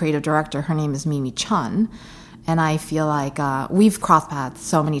meet the creative director. Her name is Mimi Chun. And I feel like we've crossed paths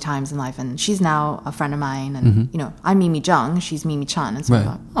so many times in life, and she's now a friend of mine. And, you know, I'm Mimi Jung, she's Mimi Chun. And so I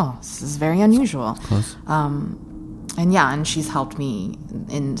thought, oh, this is very unusual. Close. And yeah, and she's helped me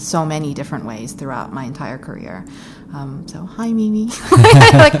in so many different ways throughout my entire career. So hi, Mimi.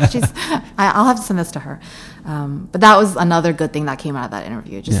 Like I'll have to send this to her. But that was another good thing that came out of that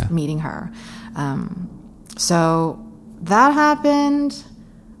interview, just meeting her. So that happened.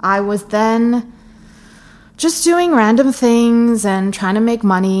 I was then just doing random things and trying to make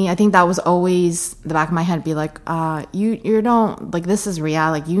money. I think that was always the back of my head, be like, you don't, like, this is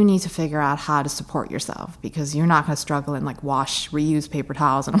reality. Like, you need to figure out how to support yourself, because you're not going to struggle and like reuse paper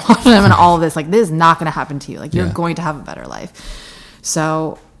towels and wash them and all of this. Like, this is not going to happen to you. Like, you're going to have a better life.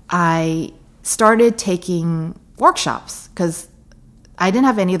 So I started taking workshops, because I didn't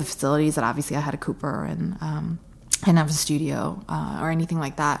have any of the facilities that obviously I had a Cooper and I didn't have a studio or anything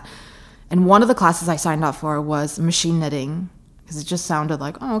like that. And one of the classes I signed up for was machine knitting, because it just sounded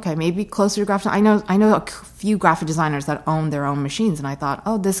like, oh, okay, maybe closer to graphic. I know a few graphic designers that own their own machines, and I thought,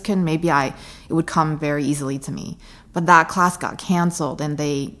 oh, this can it would come very easily to me. But that class got canceled, and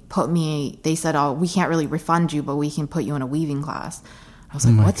they said, oh, we can't really refund you, but we can put you in a weaving class. I was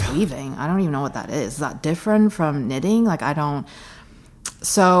like, what's weaving? I don't even know what that is. Is that different from knitting? Like, I don't.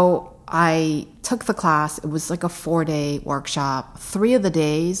 So I took the class. It was like a 4-day workshop. 3 of the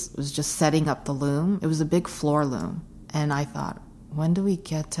days was just setting up the loom. It was a big floor loom. And I thought, when do we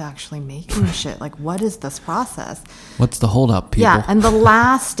get to actually making shit? Like, what is this process? What's the holdup, people? Yeah, and the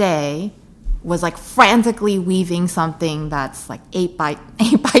last day was like frantically weaving something that's like 8 by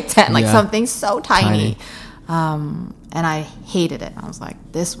 10, like something so tiny. And I hated it. I was like,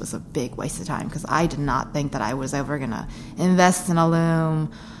 this was a big waste of time, because I did not think that I was ever going to invest in a loom,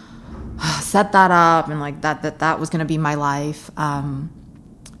 set that up, and like that was going to be my life.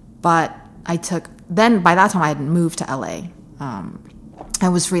 But then by that time I had moved to LA. I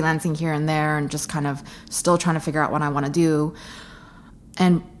was freelancing here and there and just kind of still trying to figure out what I want to do.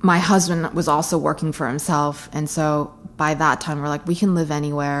 And my husband was also working for himself. And so by that time, we're like, we can live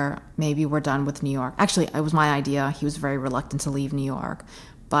anywhere. Maybe we're done with New York. Actually, it was my idea. He was very reluctant to leave New York.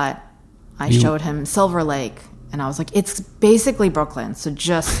 But I showed him Silver Lake. And I was like, it's basically Brooklyn. So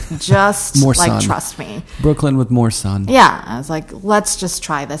just more like, sun. Trust me. Brooklyn with more sun. Yeah. I was like, let's just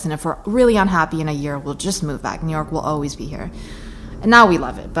try this. And if we're really unhappy in a year, we'll just move back. New York will always be here. And now we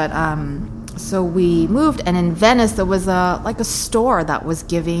love it. But so we moved, and in Venice there was a store that was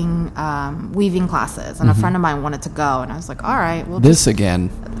giving weaving classes, and a friend of mine wanted to go, and I was like, all right, again.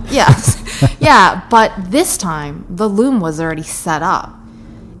 Yes. Yeah, but this time the loom was already set up,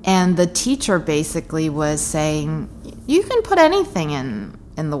 and the teacher basically was saying, you can put anything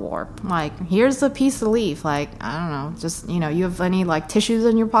in the warp. Like, here's a piece of leaf, like, I don't know, just, you have any like tissues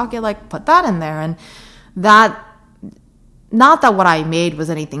in your pocket, like, put that in there. And that, not that what I made was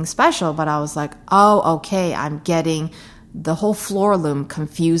anything special, but I was like, oh, okay, I'm getting the whole floor loom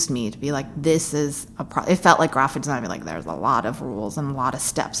confused me to be like, this is it felt like graphic design. Like, there's a lot of rules and a lot of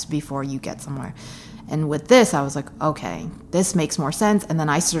steps before you get somewhere. And with this, I was like, okay, this makes more sense. And then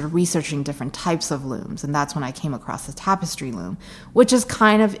I started researching different types of looms, and that's when I came across the tapestry loom, which is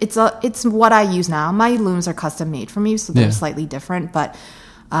kind of, it's what I use now. My looms are custom made for me, so they're slightly different, but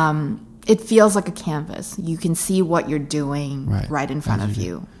it feels like a canvas. You can see what you're doing right in front of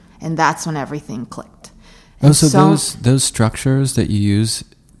you. And that's when everything clicked. And so those structures that you use,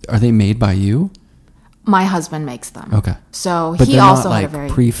 are they made by you? My husband makes them. Okay. So but he also had a very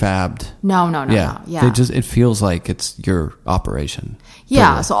prefabbed. No. Yeah. It feels like it's your operation. Yeah.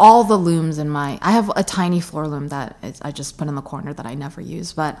 Totally. So all the looms I have a tiny floor loom that I just put in the corner that I never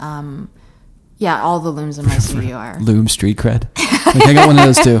use. But yeah, all the looms in my studio are loom street cred. Like, I got one of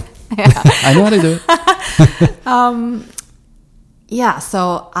those too. Yeah. I know how to do it. Yeah.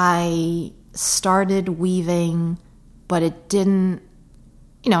 So I started weaving, but it didn't.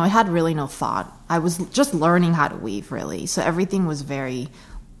 It had really no thought. I was just learning how to weave, really. So everything was very,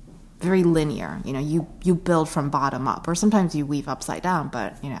 very linear. You build from bottom up, or sometimes you weave upside down.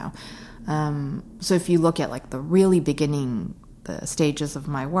 But so if you look at like the really beginning, the stages of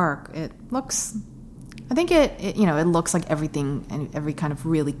my work, it looks. I think it looks like everything and every kind of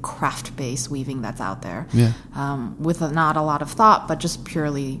really craft-based weaving that's out there. Yeah. With not a lot of thought, but just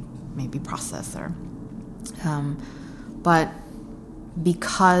purely maybe processor. But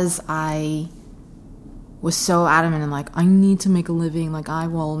because I was so adamant and like, I need to make a living, like, I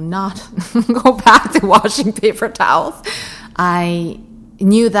will not go back to washing paper towels, I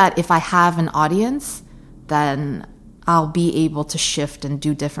knew that if I have an audience, then I'll be able to shift and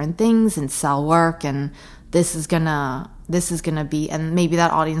do different things and sell work, and this is gonna be, and maybe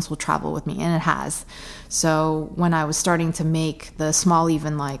that audience will travel with me, and it has. So when I was starting to make the small,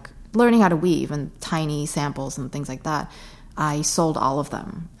 even like learning how to weave and tiny samples and things like that, I sold all of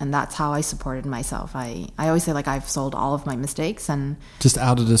them, and that's how I supported myself. I always say, like, I've sold all of my mistakes. And just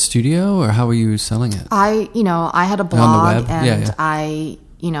out of the studio, or how were you selling it? I had a blog, on the web? And I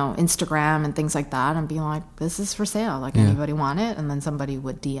Instagram and things like that, and being like, this is for sale, like, anybody want it? And then somebody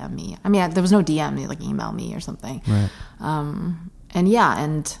would DM me. I mean, there was no DM, like email me or something. Right.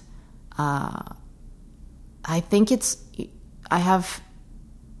 I think I have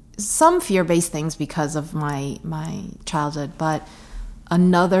some fear-based things because of my childhood, but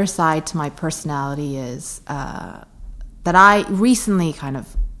another side to my personality is that I recently kind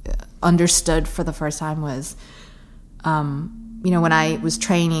of understood for the first time was, when I was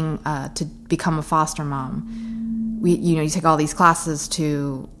training to become a foster mom, you take all these classes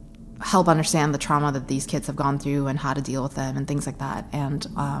to help understand the trauma that these kids have gone through and how to deal with them and things like that. And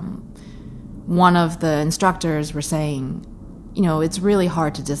one of the instructors were saying, it's really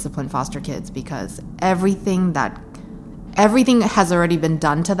hard to discipline foster kids because everything has already been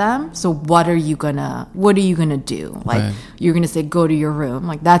done to them. So what are you gonna do? Like, right. You're gonna say, go to your room.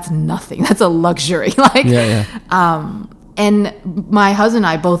 Like, that's nothing. That's a luxury. Like, and my husband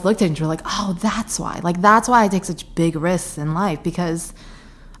and I both looked at each other like, oh, that's why. Like, that's why I take such big risks in life, because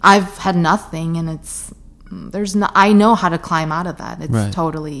I've had nothing, and I know how to climb out of that. It's right.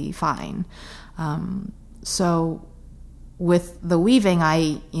 Totally fine. So with the weaving,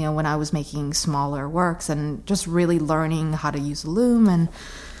 when I was making smaller works and just really learning how to use loom and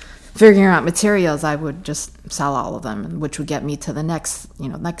figuring out materials, I would just sell all of them, which would get me to the next thing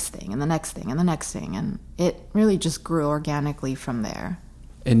and the next thing and the next thing. And it really just grew organically from there.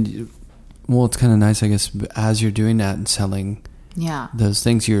 And, well, it's kind of nice, I guess, as you're doing that and selling those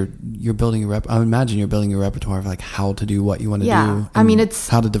things, you're building I would imagine you're building a repertoire of like how to do what you want to do. I mean, it's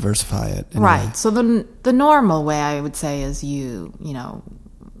how to diversify it. Right. So the normal way, I would say, is you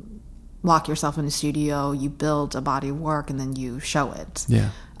lock yourself in the studio, you build a body of work, and then you show it.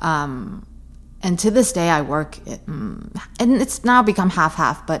 Yeah. And to this day, I work, and it's now become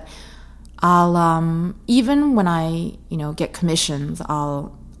half-half, but I'll, even when I, get commissions,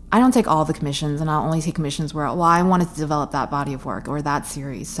 I don't take all the commissions, and I'll only take commissions where, I wanted to develop that body of work or that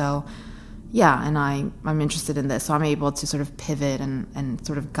series. So, and I'm interested in this. So I'm able to sort of pivot and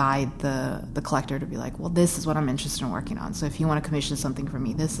sort of guide the collector to be like, well, this is what I'm interested in working on. So if you want to commission something for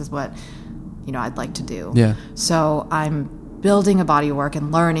me, this is what, I'd like to do. Yeah. So I'm building a body of work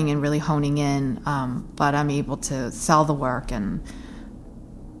and learning and really honing in, but I'm able to sell the work and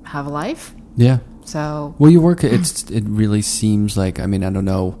have a life. Yeah. So, well, your work, it really seems like, I mean, I don't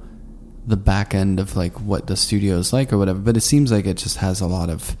know the back end of like what the studio is like or whatever, but it seems like it just has a lot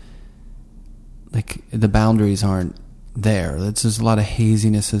of, like, the boundaries aren't there. There's a lot of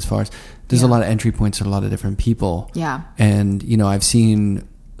haziness as far as, there's a lot of entry points to a lot of different people. Yeah. And, I've seen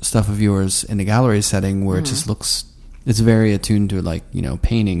stuff of yours in the gallery setting where it just looks, it's very attuned to like,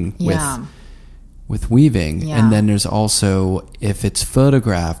 painting with weaving. Yeah. And then there's also, if it's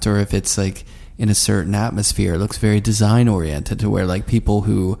photographed or if it's like in a certain atmosphere, it looks very design oriented, to where like people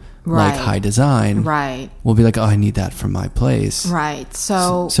who like high design will be like, oh, I need that for my place. Right.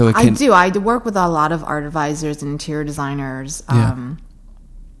 So I work with a lot of art advisors and interior designers. And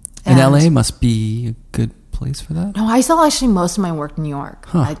LA must be a good place for that? No, I sell actually most of my work in New York.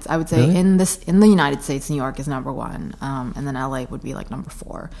 Huh. I would say really? in the United States, New York is number 1, and then LA would be like number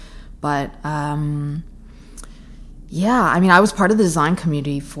 4. But I mean, I was part of the design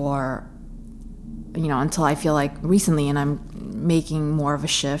community for until I feel like recently, and I'm making more of a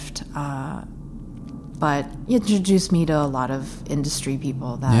shift. But it introduced me to a lot of industry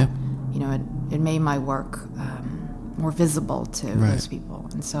people that it made my work more visible to those people,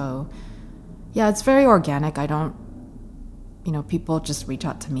 and so. Yeah, it's very organic. I don't, people just reach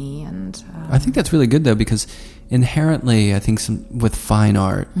out to me, and I think that's really good though, because inherently, I think with fine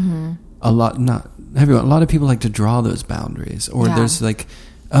art, a lot of people like to draw those boundaries, or there's like,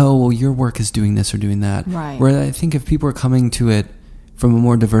 oh, well, your work is doing this or doing that. Right. Where I think if people are coming to it from a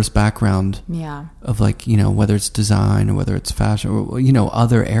more diverse background, of like, whether it's design or whether it's fashion or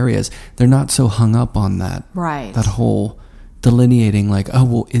other areas, they're not so hung up on that. Right. That whole delineating, like, oh,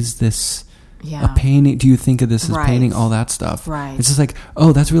 well, is this a painting? Do you think of this as painting? All that stuff. Right. It's just like,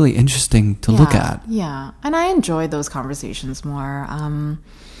 oh, that's really interesting to look at. Yeah. And I enjoy those conversations more.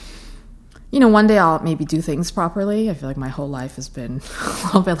 One day I'll maybe do things properly. I feel like my whole life has been a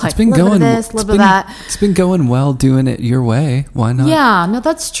little bit like, a little bit of this, a little bit of that. It's been going well doing it your way. Why not? Yeah, no,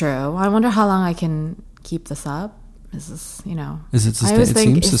 that's true. I wonder how long I can keep this up. is this, you know? Is it sustainable? It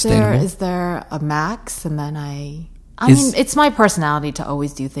seems sustainable. Is there a max? And then I mean, it's my personality to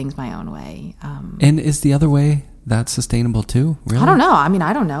always do things my own way. And is the other way that's sustainable too? Really? I don't know. I mean,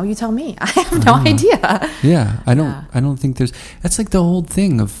 I don't know. You tell me. I have no idea. Yeah, I don't think there's. That's like the whole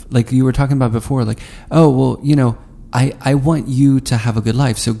thing of, like you were talking about before. Like, oh well, you know, I want you to have a good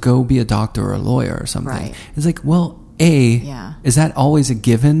life, so go be a doctor or a lawyer or something. Right. It's like, well, is that always a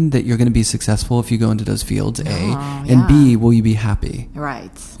given that you're going to be successful if you go into those fields? And B, will you be happy?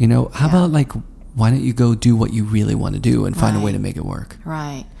 Right. You know, how about like, why don't you go do what you really want to do and find a way to make it work?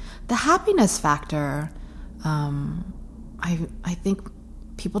 Right. The happiness factor, I think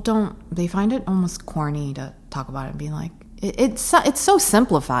people they find it almost corny to talk about it and be like, it's so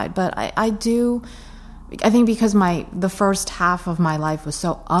simplified, but I think because the first half of my life was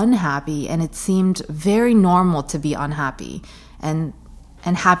so unhappy, and it seemed very normal to be unhappy and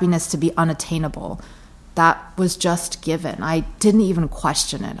happiness to be unattainable. That was just given. I didn't even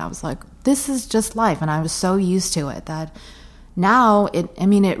question it. I was like, this is just life. And I was so used to it that now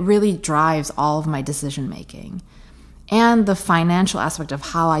it really drives all of my decision making. And the financial aspect of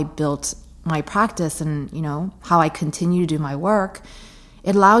how I built my practice and, you know, how I continue to do my work,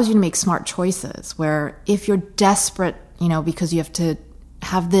 it allows you to make smart choices where if you're desperate, you know, because you have to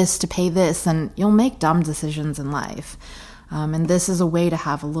have this to pay this, and you'll make dumb decisions in life. And this is a way to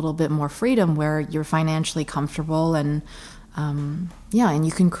have a little bit more freedom where you're financially comfortable and, and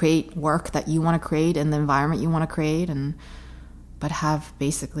you can create work that you want to create in the environment you want to create, but have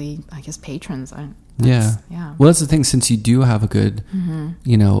basically, I guess, patrons. Yeah. Well, that's the thing. Since you do have a good,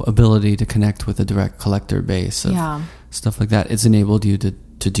 you know, ability to connect with a direct collector base of stuff like that, it's enabled you to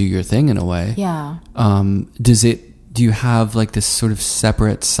do your thing in a way. Yeah. Do you have like this sort of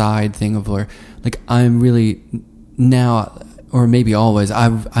separate side thing of where, like, I'm really now, or maybe always, I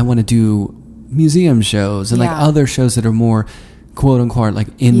want to do museum shows and like other shows that are more quote unquote like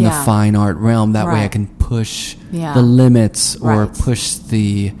in the fine art realm. That way I can push the limits or push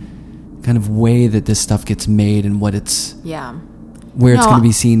the kind of way that this stuff gets made and what it's where it's going to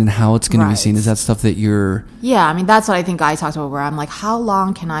be seen and how it's going to be seen. Is that stuff that you're I mean, that's what I think I talked about, where I'm like, how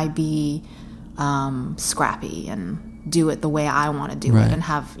long can I be scrappy and do it the way I want to do it, and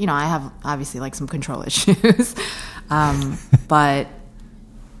have, you know, I have obviously like some control issues, but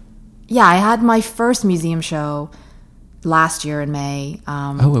I had my first museum show last year in May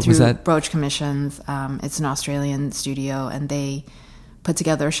through was that? Brooch Commissions. It's an Australian studio, and they put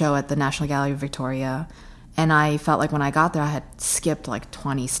together a show at the National Gallery of Victoria, and I felt like when I got there I had skipped like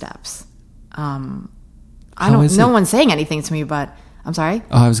 20 steps. No one's saying anything to me, but I'm sorry?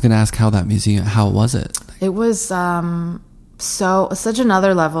 I was going to ask how was it? It was such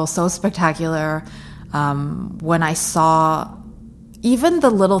another level, so spectacular. When I saw even the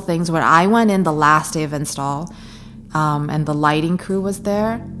little things, when I went in the last day of install, and the lighting crew was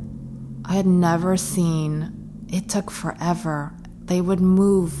there, I had never seen, it took forever. They would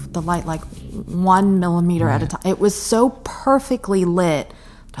move the light like 1 millimeter at a time. It was so perfectly lit.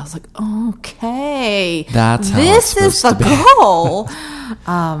 I was like, okay, that's how this is the goal.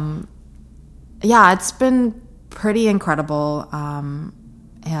 It's been pretty incredible.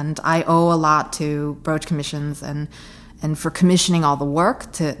 And I owe a lot to Brooch Commissions and for commissioning all the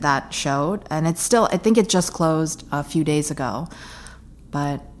work that showed. And it's still, I think it just closed a few days ago.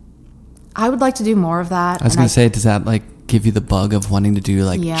 But I would like to do more of that. I was going to say, does that like give you the bug of wanting to do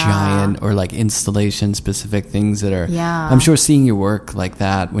like giant or like installation specific things that are, I'm sure seeing your work like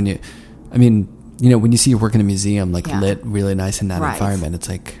that when you see your work in a museum, like lit really nice in that environment, it's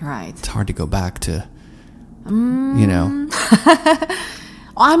like, it's hard to go back to, you know.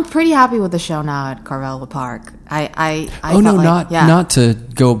 I'm pretty happy with the show now at Carvalho Park. Not to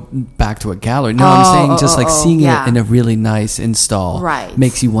go back to a gallery. No, I'm saying seeing it in a really nice install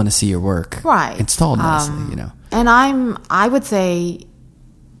makes you want to see your work installed nicely, you know. And I would say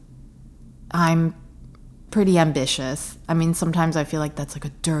I'm pretty ambitious. I mean, sometimes I feel like that's like a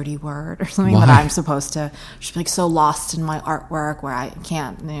dirty word or something. That I'm supposed to just be like so lost in my artwork where I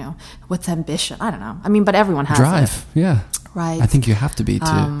can't, you know, what's ambition? I don't know. I mean, but everyone has drive. It. Yeah. Right. I think you have to be too.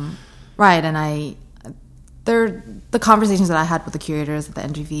 And the conversations that I had with the curators at the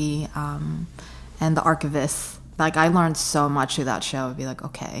NGV and the archivists, like I learned so much through that show. It'd be like,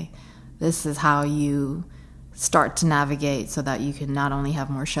 okay, this is how you start to navigate so that you can not only have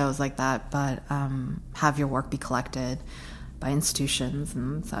more shows like that, but have your work be collected by institutions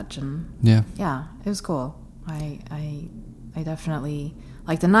and such. And it was cool. I definitely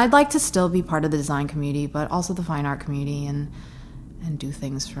liked it. And I'd like to still be part of the design community, but also the fine art community and do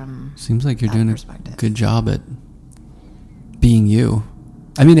things from seems like you're doing a good job at being you.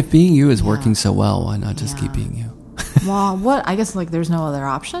 I mean, if being you is working so well, why not just keep being you? Well, what? I guess, like, there's no other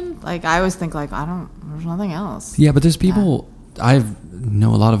option. Like, I always think, like, there's nothing else. Yeah, but there's people, I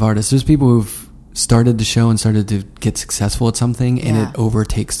know a lot of artists, there's people who've started the show and started to get successful at something, and it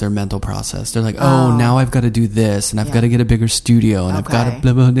overtakes their mental process. They're like, now I've got to do this, and I've got to get a bigger studio, and I've got to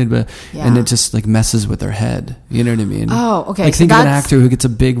blah, blah, blah, blah. And it just, like, messes with their head. You know what I mean? Oh, okay. Like, think of an actor who gets a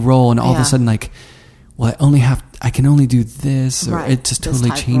big role, and all of a sudden, like, well, I can only do this, or it just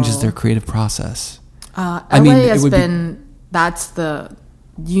totally changes their creative process. LA has been,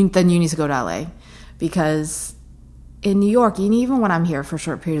 then you need to go to LA, because in New York, and even when I'm here for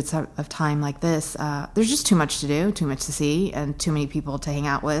short periods of time like this, there's just too much to do, too much to see, and too many people to hang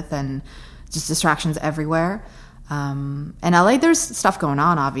out with, and just distractions everywhere. In LA, there's stuff going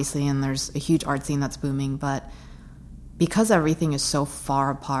on, obviously, and there's a huge art scene that's booming, but because everything is so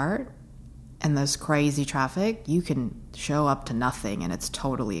far apart and there's crazy traffic, you can show up to nothing, and it's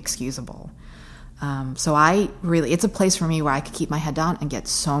totally excusable. So it's a place for me where I could keep my head down and get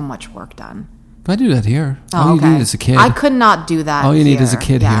so much work done. I do that here. All you need is a kid. I could not do that. All you need is a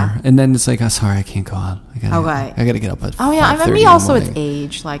kid here, and then it's like, sorry, I can't go out. I gotta get up at. Oh yeah, I mean, also it's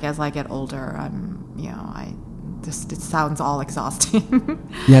age. Like, as I get older, it sounds all exhausting.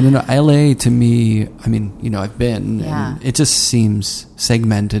 Yeah, no. LA to me, I mean, I've been, and it just seems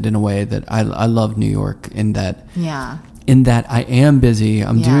segmented in a way that I love New York in that. Yeah. In that I am busy,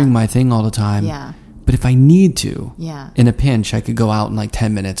 I'm doing my thing all the time. Yeah. But if I need to, in a pinch, I could go out in like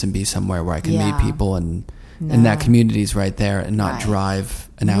 10 minutes and be somewhere where I can meet people, and that community's right there, and not drive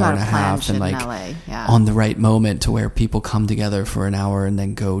an hour and a half and like on the right moment to where people come together for an hour and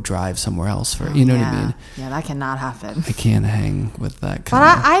then go drive somewhere else for, you know what I mean? Yeah, that cannot happen. I can't hang with that kind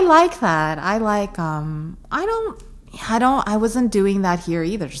of. But I like that. I like, I wasn't doing that here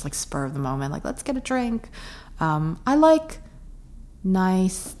either. Just like spur of the moment, like, let's get a drink. I like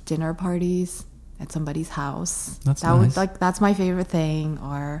nice dinner parties at somebody's house. That's my favorite thing.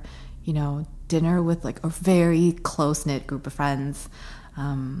 Or, dinner with like a very close knit group of friends.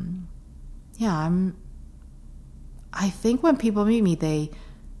 I think when people meet me, they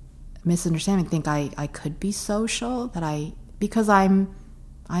misunderstand me, think I could be social, because I'm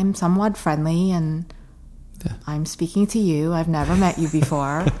somewhat friendly, and I'm speaking to you. I've never met you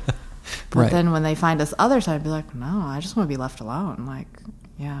before. But then when they find this other side, I'd be like, no, I just want to be left alone. Like,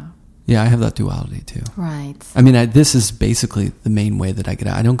 Yeah, I have that duality too. Right. I mean, this is basically the main way that I get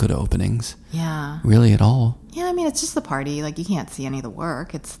out. I don't go to openings. Yeah. Really at all. Yeah, I mean, it's just the party. Like, you can't see any of the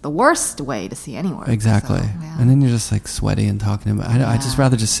work. It's the worst way to see any work. Exactly. So, and then you're just like sweaty and talking about. I just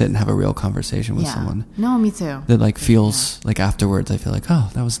rather just sit and have a real conversation with someone. No, me too. That like feels like afterwards. I feel like,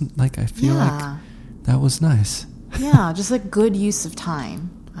 that was like, I feel like that was nice. Yeah, just like good use of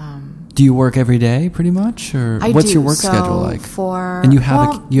time. Do you work every day, pretty much, or what's your work schedule like? And you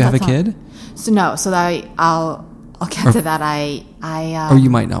have a kid? So no, so that I'll get to that. Or you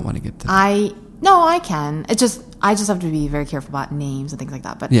might not want to get to that. No, I can. I just have to be very careful about names and things like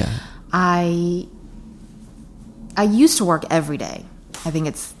that. But I used to work every day. I think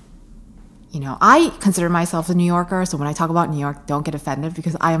it's, I consider myself a New Yorker, so when I talk about New York, don't get offended,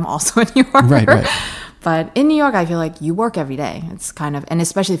 because I am also a New Yorker. Right. But in New York, I feel like you work every day. It's kind of, and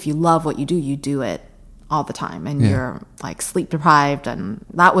especially if you love what you do it all the time, and you're like sleep deprived, and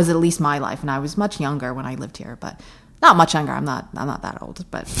that was at least my life. And I was much younger when I lived here, but not much younger. I'm not that old,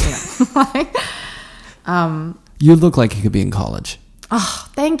 but you look like you could be in college. Oh,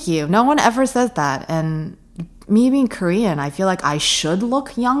 thank you. No one ever says that. And me being Korean, I feel like I should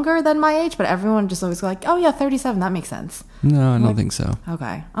look younger than my age, but everyone just always go like, oh yeah, 37, that makes sense. No, I don't think so.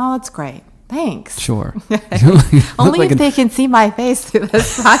 Okay. Oh, that's great. Thanks. Sure. Only if they can see my face through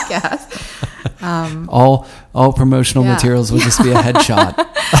this podcast. All promotional materials will just be a headshot.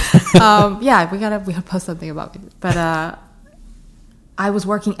 We gotta post something about me. But I was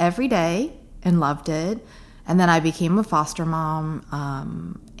working every day and loved it. And then I became a foster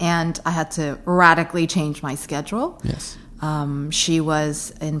mom, and I had to radically change my schedule. Yes. She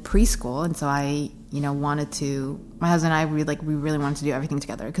was in preschool, and so I, wanted to. My husband and I we really wanted to do everything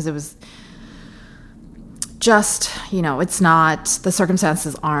together, because it was just, it's not, the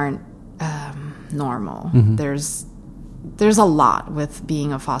circumstances aren't normal. Mm-hmm. There's a lot with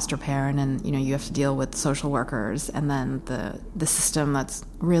being a foster parent, and you have to deal with social workers, and then the system that's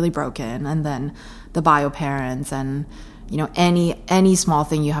really broken, and then the bio parents, and any small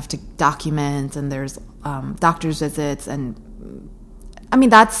thing you have to document, and there's doctor's visits, and I mean,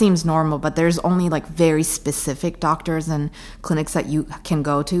 that seems normal, but there's only like very specific doctors and clinics that you can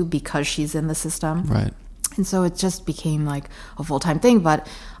go to because she's in the system. Right. And so it just became like a full-time thing. But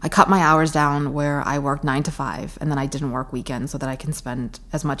I cut my hours down where I worked 9 to 5, and then I didn't work weekends so that I can spend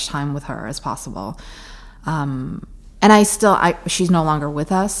as much time with her as possible. And she's no longer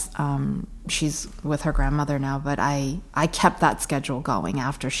with us. She's with her grandmother now, but I kept that schedule going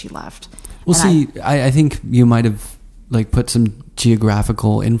after she left. Well, I think you might have like put some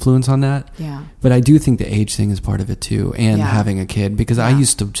geographical influence on that. Yeah. But I do think the age thing is part of it too, and having a kid, because I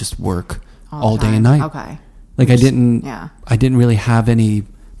used to just work all day and night. Okay. Like I didn't really have any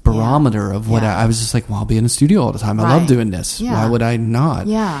barometer of what I was just like, well, I'll be in a studio all the time. I love doing this. Why would I not?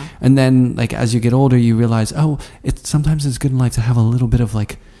 Yeah. And then like as you get older, you realize, sometimes it's good in life to have a little bit of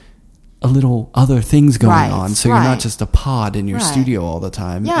like a little other things going on. So you're not just a pod in your studio all the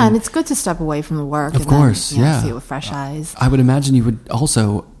time. Yeah. And it's good to step away from the work. Of course. See it with fresh eyes. I would imagine you would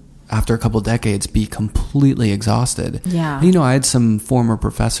also, after a couple of decades, be completely exhausted. Yeah. And, I had some former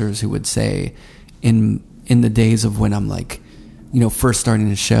professors who would say in the days of when I'm like, first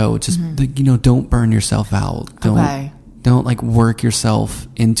starting a show, just, don't burn yourself out. Don't like work yourself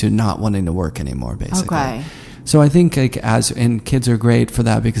into not wanting to work anymore, basically. Okay. So I think like and kids are great for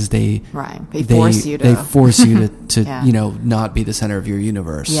that because they force you to not be the center of your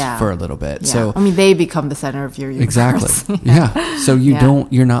universe for a little bit. Yeah. So I mean, they become the center of your universe. Exactly. Yeah. So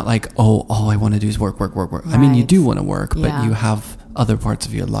you're not like, all I want to do is work. Right. I mean, you do want to work, but you have other parts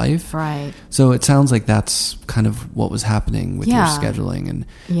of your life. Right. So it sounds like that's kind of what was happening with your scheduling,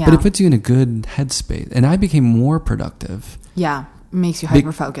 but it puts you in a good headspace. And I became more productive. Yeah. It makes you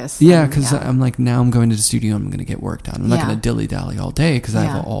hyper-focused. Yeah, because I'm like, now I'm going to the studio and I'm going to get work done. I'm not going to dilly-dally all day because I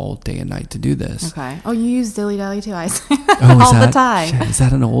have all day and night to do this. Okay. Oh, you use dilly-dally too, I see. The time. Is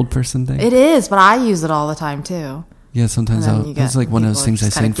that an old person thing? It is, but I use it all the time too. Yeah, sometimes that's like one of those things I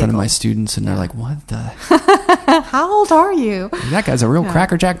say in front of my students and they're like, what the? How old are you? That guy's a real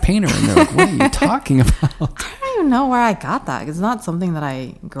crackerjack painter. And they're like, what are you talking about? I don't even know where I got that. It's not something that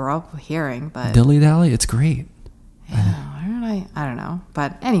I grew up hearing, but... Dilly-dally? It's great. I don't know,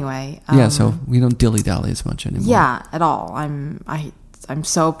 but anyway. So we don't dilly-dally as much anymore. Yeah, at all. I'm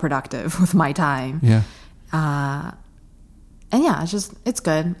so productive with my time. Yeah. And it's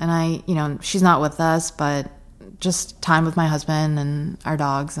good. And she's not with us, but just time with my husband and our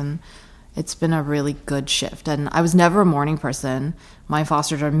dogs, and it's been a really good shift. And I was never a morning person. My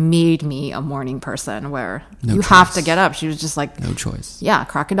foster daughter made me a morning person where have to get up. She was just like, no choice. Yeah,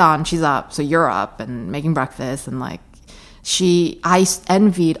 crack of dawn. She's up, so you're up and making breakfast. And like, I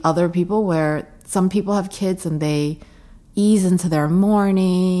envied other people where some people have kids and they ease into their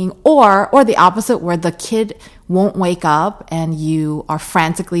morning, or the opposite, where the kid won't wake up and you are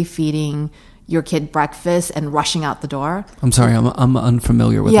frantically feeding your kid breakfast and rushing out the door. I'm sorry, I'm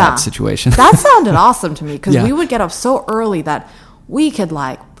unfamiliar with that situation. That sounded awesome to me because we would get up so early that we could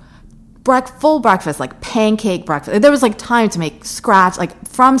like full breakfast, like pancake breakfast. There was like time to make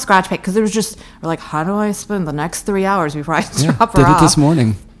from scratch because it was just, we're like, how do I spend the next 3 hours before I drop her off? Did it this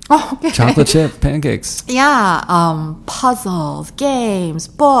morning. Oh, okay. Chocolate chip pancakes. Yeah, puzzles, games,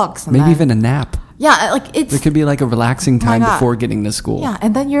 books, and maybe even a nap. Yeah, like it could be like a relaxing time before getting to school. Yeah,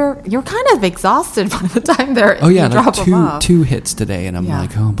 and then you're kind of exhausted by the time they're you drop like them off. two hits today, and I'm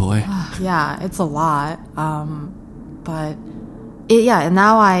like, oh boy. Yeah, it's a lot. But and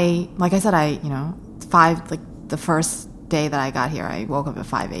now like I said, the first day that I got here, I woke up at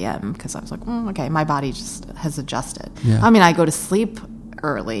 5 a.m. because I was like, okay, my body just has adjusted. Yeah. I mean, I go to sleep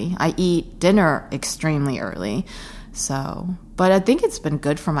early. I eat dinner extremely early. So, but I think it's been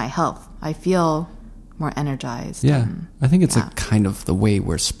good for my health. I feel more energized. Yeah. I think it's a kind of the way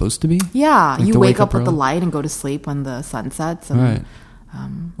we're supposed to be. Yeah. Like you wake up with early. the light and go to sleep when the sun sets. And, right.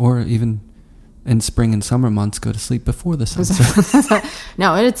 Or even in spring and summer months, go to sleep before the sun sets.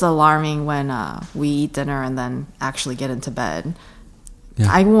 No, it's alarming when we eat dinner and then actually get into bed. Yeah.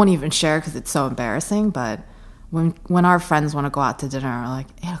 I won't even share because it's so embarrassing, but when our friends want to go out to dinner, we're like,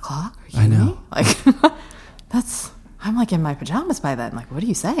 8 o'clock? Are you I know. Me? Like, I'm like in my pajamas by then. Like, what are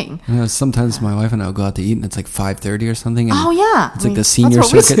you saying? Sometimes my wife and I will go out to eat and it's like 5:30 or something. And it's like the senior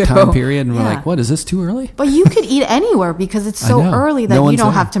circuit time period. And we're like, what, is this too early? But you could eat anywhere because it's so early that you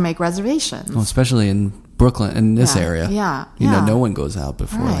don't have to make reservations. Well, especially in Brooklyn, in this area. Yeah. No one goes out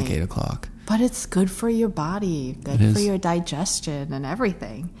before like 8 o'clock. But it's good for your body, good for your digestion and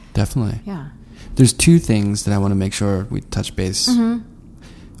everything. Definitely. Yeah. There's two things that I want to make sure we touch base. Mm-hmm.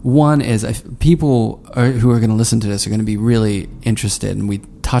 One is people who are going to listen to this are going to be really interested, and we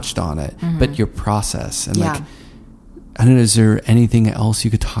touched on it, but your process. And like, I don't know, is there anything else you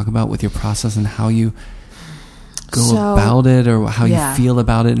could talk about with your process and how you go about it, or how you feel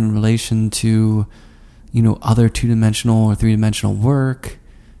about it in relation to, other 2-dimensional or 3-dimensional work?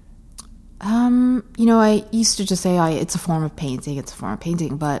 I used to just say it's a form of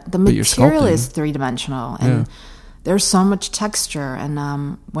painting, but the material is 3-dimensional, and there's so much texture.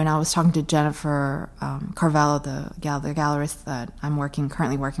 And when I was talking to Jennifer Carvalho, the gallerist that I'm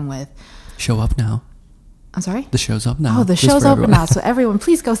currently working with. Show up now. I'm sorry? The show's up now. Oh, the show's open now. So everyone,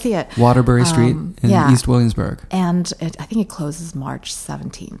 please go see it. Waterbury Street in East Williamsburg. And I think it closes March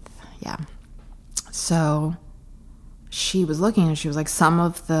 17th. Yeah. So she was looking and she was like, some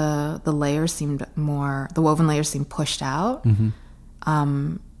of the layers seemed more, the woven layers seemed pushed out.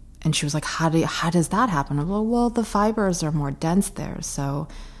 And she was like, how does that happen? I was like, well, the fibers are more dense there. So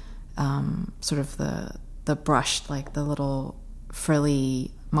sort of the brushed, like the little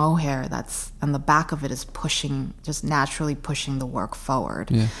frilly mohair that's on the back of it is just naturally pushing the work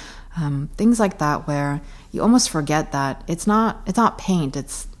forward. Yeah. Things like that where you almost forget that it's not paint,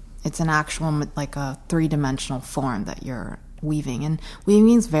 it's an actual, like a 3-dimensional form that you're weaving. And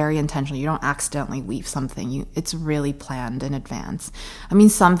weaving is very intentional. You don't accidentally weave something. It's really planned in advance. I mean,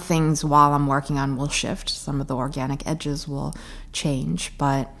 some things while I'm working on will shift. Some of the organic edges will change,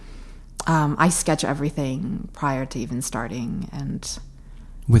 but I sketch everything prior to even starting. And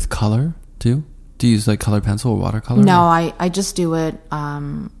with color too? Do you use like colored pencil or watercolor? No, I just do it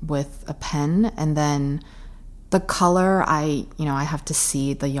with a pen, and then the color I have to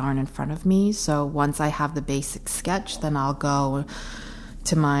see the yarn in front of me. So once I have the basic sketch, then I'll go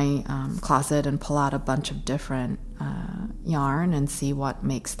to my closet and pull out a bunch of different yarn and see what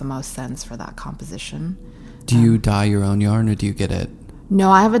makes the most sense for that composition. Do you dye your own yarn, or do you get it? No,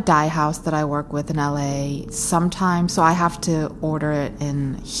 I have a dye house that I work with in LA sometimes, so I have to order it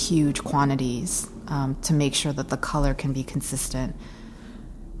in huge quantities to make sure that the color can be consistent.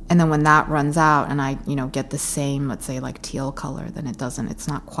 And then when that runs out and I, get the same, let's say like teal color, then it's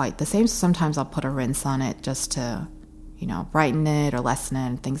not quite the same. So sometimes I'll put a rinse on it just to, brighten it or lessen it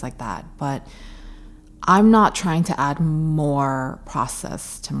and things like that. But I'm not trying to add more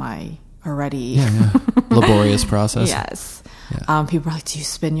process to my already laborious process. Yes. Yeah. People are like, do you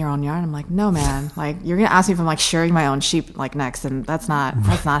spin your own yarn? I'm like, no, man. Like, you're going to ask me if I'm like shearing my own sheep like next, and that's not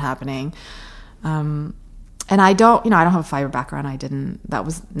happening. And I don't have a fiber background. That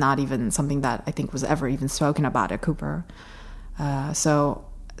was not even something that I think was ever even spoken about at Cooper. So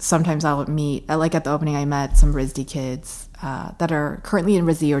sometimes I'll meet, like at the opening, I met some RISD kids that are currently in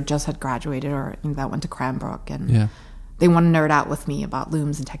RISD or just had graduated or that went to Cranbrook, and they want to nerd out with me about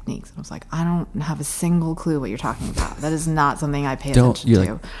looms and techniques. And I was like, I don't have a single clue what you're talking about. That is not something I pay attention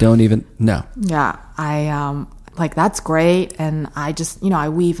to. Don't even, no. Yeah. I, that's great. And I just, I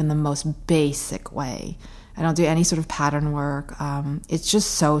weave in the most basic way. I don't do any sort of pattern work. It's just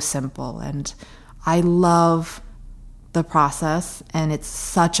so simple. And I love the process, and it's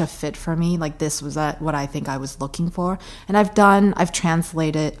such a fit for me. Like, this was what I think I was looking for. And I've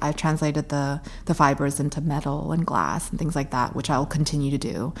translated the fibers into metal and glass and things like that, which I'll continue to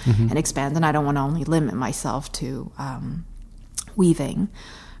do and expand. And I don't want to only limit myself to weaving,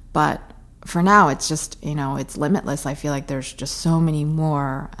 but for now it's just, it's limitless. I feel like there's just so many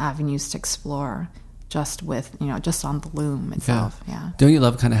more avenues to explore just with, just on the loom itself. Yeah. Don't you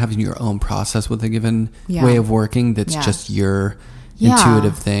love kind of having your own process with a given way of working that's just your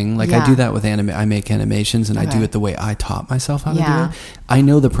intuitive thing? Like I do that with I make animations, and I do it the way I taught myself how to do it. I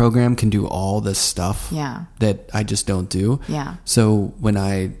know the program can do all this stuff that I just don't do. Yeah. So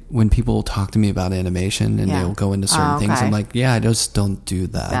when people talk to me about animation and they'll go into certain things, I'm like, I just don't do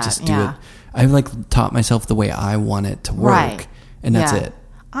that. I just do it. I've like taught myself the way I want it to work, and that's it.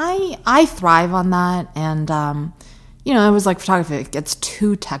 I thrive on that, and it was like photography. If it gets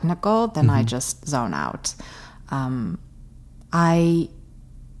too technical, then I just zone out. The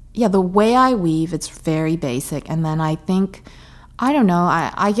way I weave, it's very basic, and then I think, I don't know,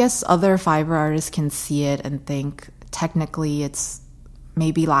 I guess other fiber artists can see it and think technically it's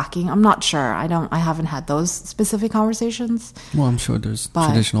maybe lacking. I'm not sure. I haven't had those specific conversations. Well, I'm sure there's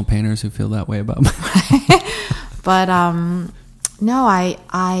traditional painters who feel that way about me. But no, I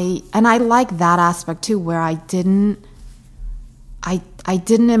like that aspect too, where I didn't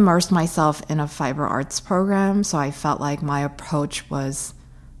immerse myself in a fiber arts program, so I felt like my approach was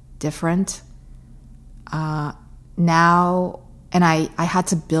different. Now, and I had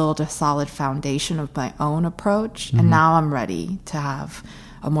to build a solid foundation of my own approach, and now I'm ready to have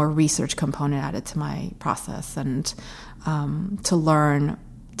a more research component added to my process, and to learn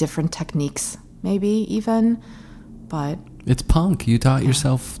different techniques, maybe even, but... It's punk. You taught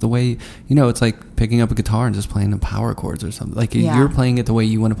yourself the way, it's like picking up a guitar and just playing the power chords or something. Like you're playing it the way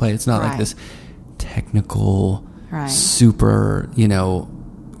you want to play it. It's not like this technical, super, kind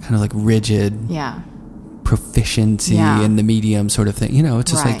of like rigid proficiency in the medium sort of thing.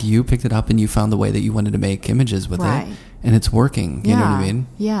 It's just like you picked it up and you found the way that you wanted to make images with it, and it's working. You know what I mean?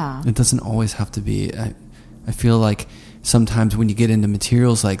 Yeah. It doesn't always have to be... I feel like sometimes when you get into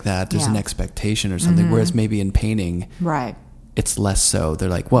materials like that, there's an expectation or something, whereas maybe in painting, right, it's less so. They're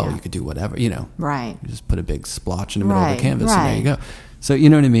like, well, you could do whatever, you know. Right. You just put a big splotch in the middle of the canvas and there you go. So, you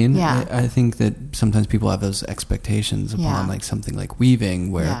know what I mean? Yeah. I think that sometimes people have those expectations upon like something like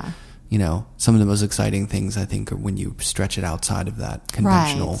weaving where, you know, some of the most exciting things I think are when you stretch it outside of that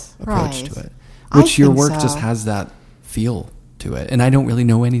conventional approach to it. Which your work just has that feel to it. And I don't really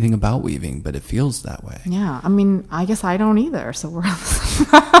know anything about weaving, but it feels that way. Yeah. I mean, I guess I don't either. So we're on the same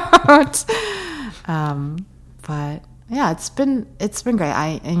boat. But yeah, it's been great.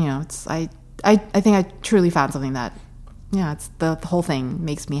 I think I truly found something that, it's the whole thing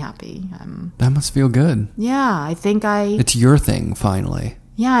makes me happy. That must feel good. Yeah, I think it's your thing finally.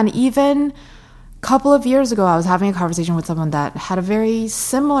 Yeah, and even a couple of years ago, I was having a conversation with someone that had a very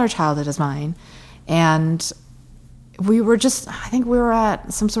similar childhood as mine, and we were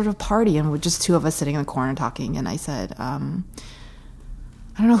at some sort of party, and we're just two of us sitting in the corner talking, and I said, I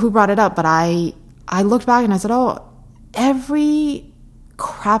don't know who brought it up, but I looked back and I said, oh, every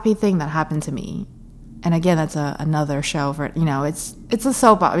crappy thing that happened to me, and again, that's another show for, you know, it's a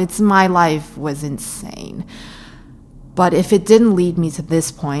soap opera. It's my life was insane. But if it didn't lead me to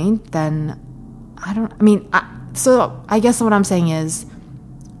this point, then so I guess what I'm saying is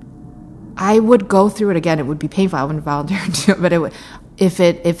I would go through it again. It would be painful. I wouldn't volunteer to do it, but it would, if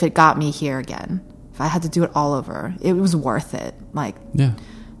it got me here again, if I had to do it all over, it was worth it. Like,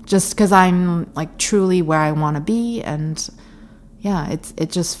 just because I'm like truly where I want to be, and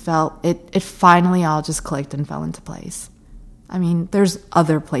it just felt it finally all just clicked and fell into place. I mean, there's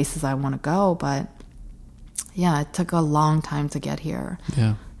other places I want to go, but it took a long time to get here.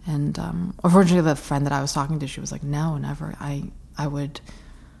 Yeah. And unfortunately, the friend that I was talking to, she was like, no, never. I would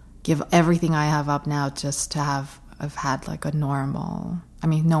give everything I have up now just to have had like a normal, I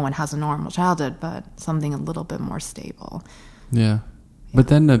mean, no one has a normal childhood, but something a little bit more stable. Yeah. But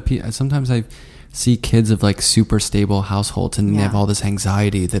then sometimes I see kids of like super stable households, and they have all this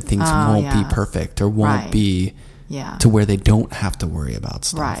anxiety that things won't be perfect or won't be to where they don't have to worry about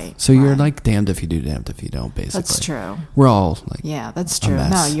stuff. Right. So you're like damned if you do, damned if you don't, basically. That's true. We're all like, that's true.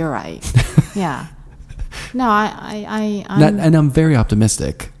 No, you're right. Yeah. No, and I'm very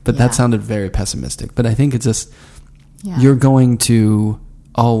optimistic, but that sounded very pessimistic. But I think it's just you're going to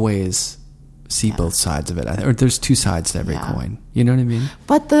always see both sides of it. Or there's two sides to every coin. You know what I mean?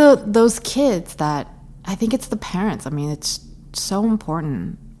 But those kids that, I think it's the parents. I mean, it's so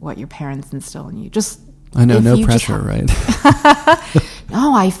important what your parents instill in you. I know, no pressure, right?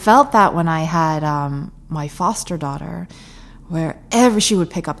 No, I felt that when I had my foster daughter, where she would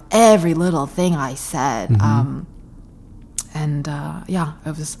pick up every little thing I said. Mm-hmm.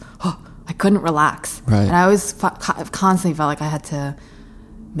 It was, I couldn't relax. Right. And I always constantly felt like I had to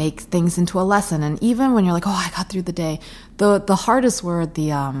make things into a lesson. And even when you're like, I got through the day, the hardest were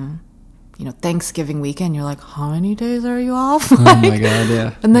the Thanksgiving weekend. You're like, how many days are you off? Oh my God,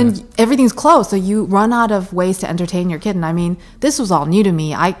 yeah. And then everything's closed, so you run out of ways to entertain your kid. And I mean, this was all new to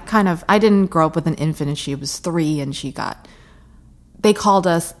me. I didn't grow up with an infant, and she was 3, and they called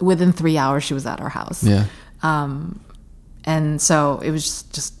us within 3 hours. She was at our house. Yeah. And so it was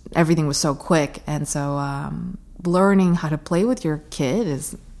just everything was so quick. And so learning how to play with your kid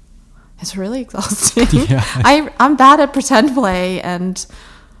is really exhausting. Yeah. I'm bad at pretend play, and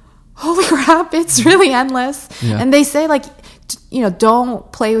holy crap, it's really endless. Yeah. And they say, like,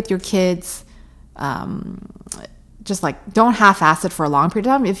 don't play with your kids. Just like, don't half-ass it for a long period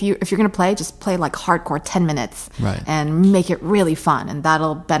of time. If you're going to play, just play like hardcore 10 minutes and make it really fun. And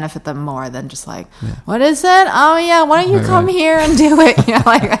that'll benefit them more than just like, what is it? Oh yeah. Why don't you come here and do it?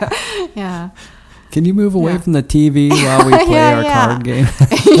 Can you move away from the TV while we play our card game?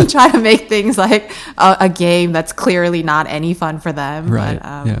 You try to make things like a game that's clearly not any fun for them. Right.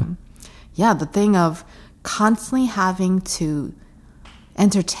 But, the thing of constantly having to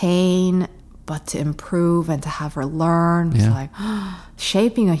entertain, but to improve and to have her learn. It's like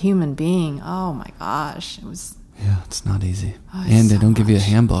shaping a human being. Oh my gosh. It was. Yeah, it's not easy. And they don't give you a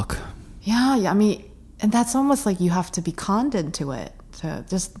handbook. Yeah. I mean, and that's almost like you have to be conned into it to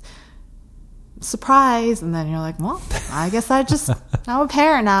just surprise. And then you're like, well, I guess I'm a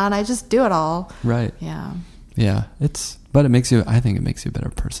parent now, and I just do it all. Right. Yeah. Yeah. But I think it makes you a better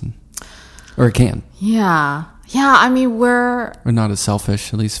person. Or it can. Yeah. Yeah. I mean, we're not as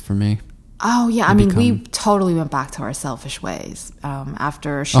selfish, at least for me. Oh, yeah. I mean, we totally went back to our selfish ways.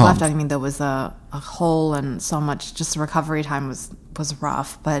 After she left, I mean, there was a hole, and so much, just the recovery time was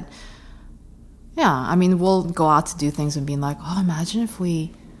rough. But, yeah, I mean, we'll go out to do things and being like, imagine if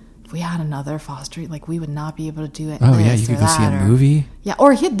we if we had another foster, like we would not be able to do it. Oh yeah, you could go see a movie. Yeah,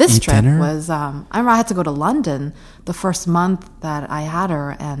 or this trip dinner? was. I remember I had to go to London the first month that I had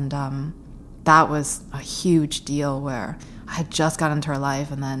her, and that was a huge deal. Where I had just got into her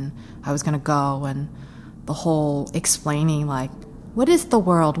life, and then I was going to go, and the whole explaining like, what is the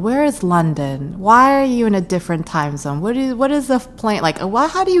world? Where is London? Why are you in a different time zone? What is the plane like?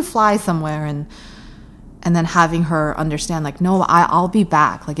 How do you fly somewhere? And then having her understand, like, no, I'll be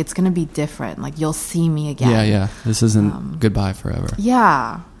back. Like, it's going to be different. Like, you'll see me again. Yeah. This isn't goodbye forever.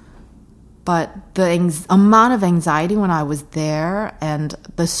 Yeah. But the amount of anxiety when I was there and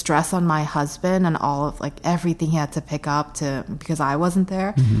the stress on my husband and all of, like, everything he had to pick up because I wasn't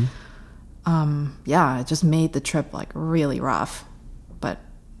there, it just made the trip, like, really rough. But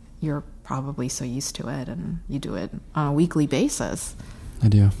you're probably so used to it, and you do it on a weekly basis. I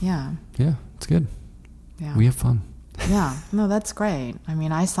do. Yeah. Yeah, it's good. Yeah. We have fun. Yeah, no, that's great. I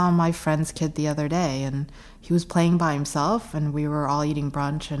mean, I saw my friend's kid the other day, and he was playing by himself, and we were all eating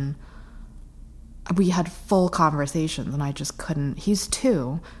brunch, and we had full conversations, and I just couldn't. He's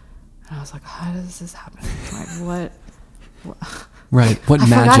 2, and I was like, how does this happen? Like, what? Right. What I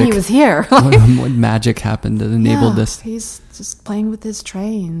magic? forgot he was here. what magic happened that enabled this? He's just playing with his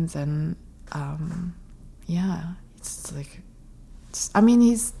trains, and it's like,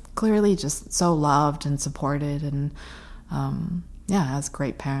 he's clearly just so loved and supported, and has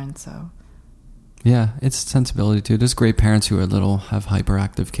great parents. So yeah, it's sensibility too. There's great parents who are little, have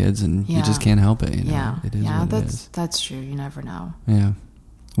hyperactive kids, and you just can't help it. You know? It is what it is. That's true. You never know. Yeah.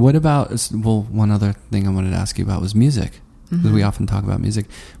 What about? Well, one other thing I wanted to ask you about was music. Because we often talk about music.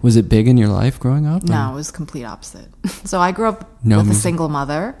 Was it big in your life growing up? No, it was complete opposite. So I grew up with a single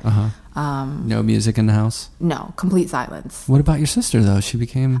mother. No music in the house? No, complete silence. What about your sister, though? She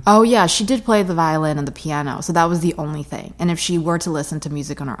became... Oh, yeah, she did play the violin and the piano, so that was the only thing. And if she were to listen to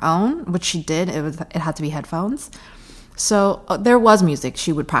music on her own, which she did, it had to be headphones. So there was music.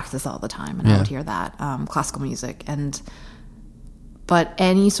 She would practice all the time, and I would hear that, classical music. But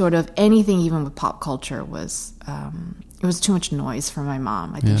anything, even with pop culture, was... it was too much noise for my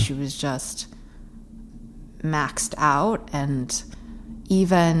mom. I think she was just maxed out, and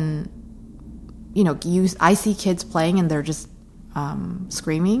even, I see kids playing and they're just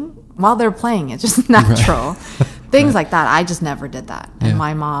screaming while they're playing. It's just natural. Things like that. I just never did that. And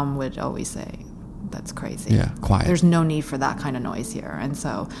my mom would always say, that's crazy. Yeah, quiet. There's no need for that kind of noise here. And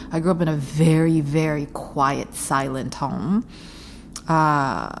so I grew up in a very, very quiet, silent home.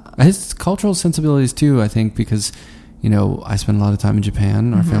 His cultural sensibilities too, I think, because... I spend a lot of time in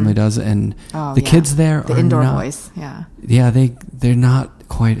Japan. Our family does, and the kids there the are indoor not, voice. Yeah, they're not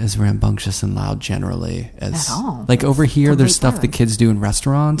quite as rambunctious and loud generally as at all. Like over here. There's stuff the kids do in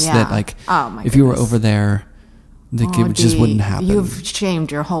restaurants that, like, if you were over there, it just wouldn't happen. You've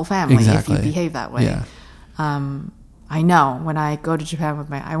shamed your whole family if you behave that way. Yeah. I know. When I go to Japan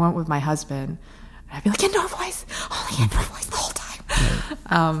I went with my husband, and I'd be like, indoor voice, only indoor voice the whole time.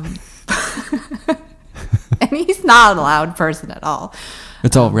 Right. And he's not a loud person at all.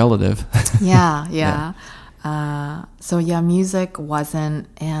 It's all relative. Yeah. Music wasn't.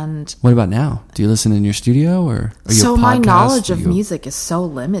 And what about now? Do you listen in your studio, or are you so? A podcast? My knowledge of music is so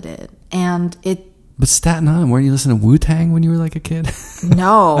limited, and it. But Staten Island, weren't you listening to Wu-Tang when you were like a kid?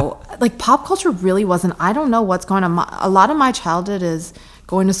 No, like pop culture really wasn't. I don't know what's going on. A lot of my childhood is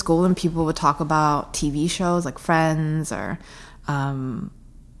going to school and people would talk about TV shows like Friends or.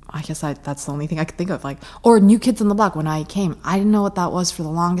 I guess that's the only thing I could think of, or New Kids on the Block. When I came, I didn't know what that was for the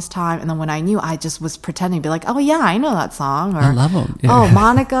longest time, and then when I knew, I just was pretending to be like, oh yeah, I know that song. Or, I love them. Yeah. Oh,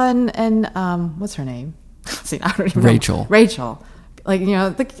 Monica and what's her name? See, I don't even know. Rachel. Like,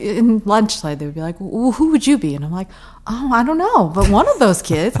 in lunch, they would be like, well, who would you be? And I'm like, oh, I don't know, but one of those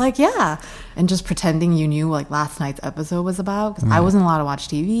kids, yeah. And just pretending you knew like last night's episode was about, because I wasn't allowed to watch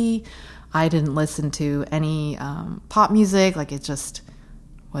TV. I didn't listen to any pop music. Like, it just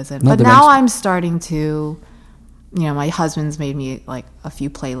wasn't. But now I'm starting to, my husband's made me like a few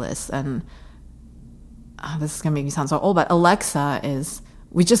playlists, and this is going to make me sound so old, but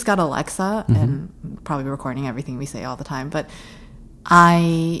we just got Alexa, and probably recording everything we say all the time, but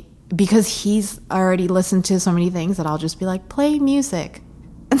because he's already listened to so many things that I'll just be like, play music.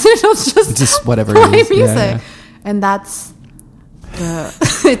 And then it'll just whatever play music. Yeah. And that's,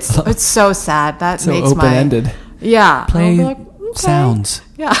 it's so sad. That so makes open-ended. Play like, okay. Sounds.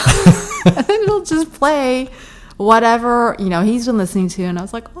 Yeah. And then it'll just play whatever, he's been listening to. And I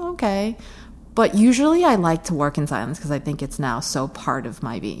was like, oh, okay. But usually I like to work in silence because I think it's now so part of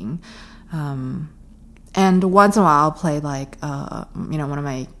my being. And once in a while I'll play like, one of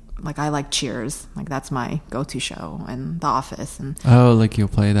my like I like Cheers, like that's my go-to show, and The Office, and like you'll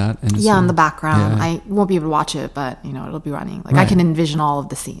play that in the background. Yeah. I won't be able to watch it, but it'll be running. Like I can envision all of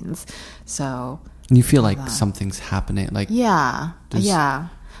the scenes. So and you feel like something's happening. Like yeah. But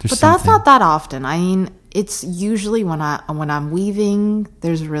something. That's not that often. I mean, it's usually when I'm weaving,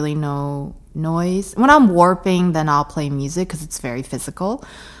 there's really no noise. When I'm warping, then I'll play music because it's very physical.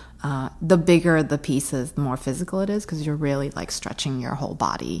 The bigger the piece is, the more physical it is because you're really like stretching your whole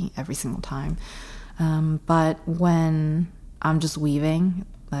body every single time. But when I'm just weaving,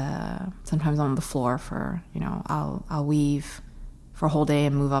 sometimes I'm on the floor for, I'll weave for a whole day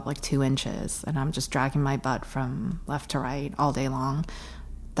and move up like 2 inches, and I'm just dragging my butt from left to right all day long.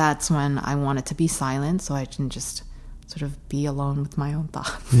 That's when I want it to be silent so I can just sort of be alone with my own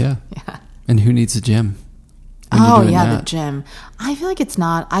thoughts. Yeah. Yeah. And who needs a gym? The gym. I feel like it's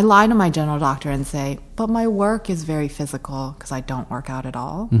not. I lie to my general doctor and say, but my work is very physical because I don't work out at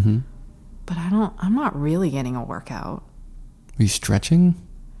all. Mm-hmm. But I'm not really getting a workout. Are you stretching?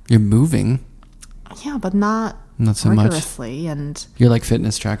 You're moving. Yeah, but not so rigorously. Much. And you're like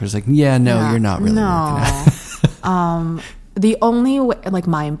fitness trackers. Like, you're not really working out. The only way, like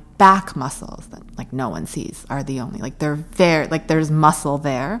my back muscles that like no one sees are the only, like they're there, like there's muscle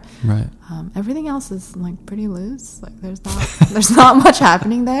there. Right. Everything else is like pretty loose. Like there's not much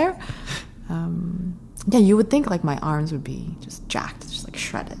happening there. You would think like my arms would be just jacked, just like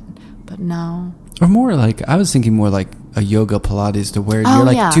shredded, but no. Or more like, I was thinking more like a yoga Pilates to where you're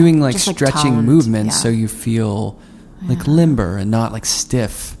like doing like just stretching like movements so you feel like limber and not like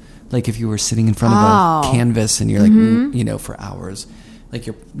stiff. Like if you were sitting in front of a canvas and you're like, for hours, like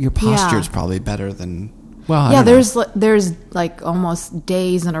your posture is probably better than, there's like almost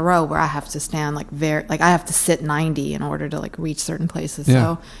days in a row where I have to stand like I have to sit 90 in order to like reach certain places.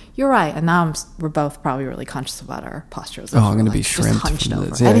 Yeah. So you're right. And now we're both probably really conscious about our postures. I'm going to be shrimped hunched over.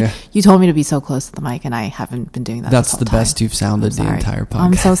 I think you told me to be so close to the mic and I haven't been doing that. That's the best you've sounded the entire podcast.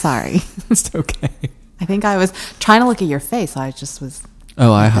 I'm so sorry. It's okay. I think I was trying to look at your face. So I just was...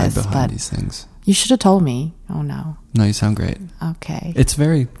 I hide behind these things. You should have told me. Oh, no. No, you sound great. Okay. It's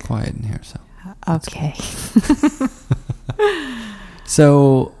very quiet in here, so. Okay.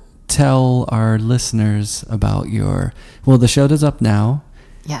 So, tell our listeners about the show that's up now.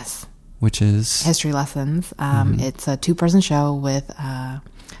 Yes. Which is? History Lessons. It's a 2-person show with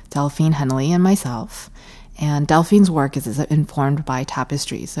Delphine, Hennelly, and myself. And Delphine's work is informed by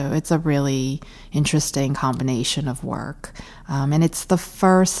tapestry, so it's a really interesting combination of work. And it's the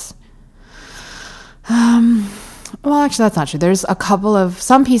first... well, actually, that's not true. There's a couple of...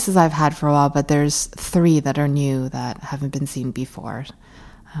 Some pieces I've had for a while, but there's 3 that are new that haven't been seen before.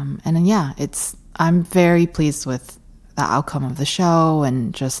 And then, I'm very pleased with the outcome of the show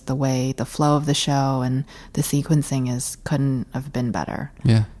and just the flow of the show, and the sequencing couldn't have been better.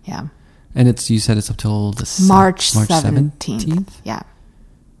 Yeah. Yeah. And you said it's up till the March 17th. Yeah.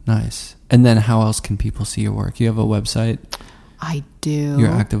 Nice. And then how else can people see your work? You have a website? I do. You're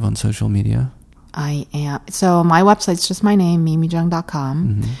active on social media? I am. So my website's just my name, mimijung.com.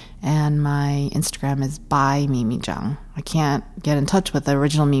 Mm-hmm. And my Instagram is by Mimi Jung. I can't get in touch with the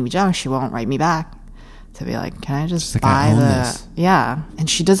original Mimi Jung. She won't write me back to be like, can I just buy this? Yeah. And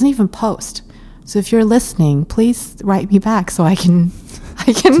she doesn't even post. So if you're listening, please write me back so I can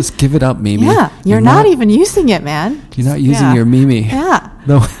just give it up, Mimi. Yeah, you're not even using it, man. You're not using your Mimi. Yeah.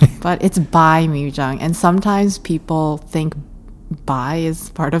 No. But it's by Mimi Jung. And sometimes people think Bai is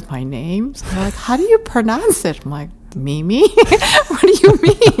part of my name. So they're like, how do you pronounce it? I'm like, Mimi? What do you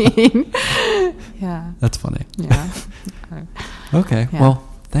mean? Yeah. That's funny. Yeah. Okay. Yeah. Well,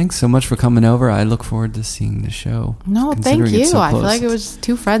 thanks so much for coming over. I look forward to seeing the show. No, thank you. I feel like it was just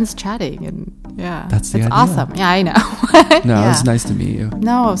 2 friends chatting, and that's the idea. It's awesome. Yeah, I know. No, it was nice to meet you.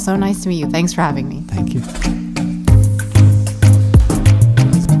 No, so nice to meet you. Thanks for having me. Thank you.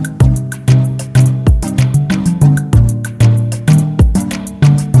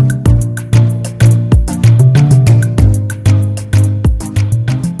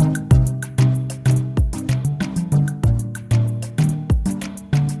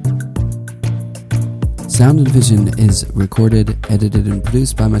 Sound and Vision is recorded, edited, and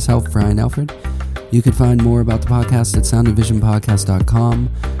produced by myself, Brian Alfred. You can find more about the podcast at soundandvisionpodcast.com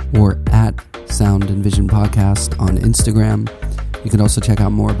or at Sound and Vision Podcast on Instagram. You can also check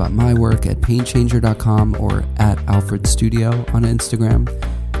out more about my work at paintchanger.com or at Alfred Studio on Instagram.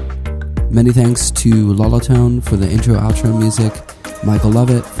 Many thanks to Lolotone for the intro-outro music, Michael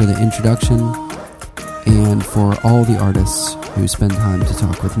Lovett for the introduction, and for all the artists who spend time to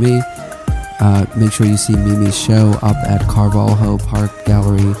talk with me. Make sure you see Mimi's show up at Carvalho Park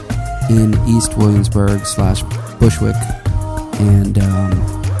Gallery in East Williamsburg /Bushwick. And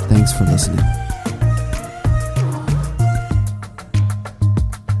Thanks for listening.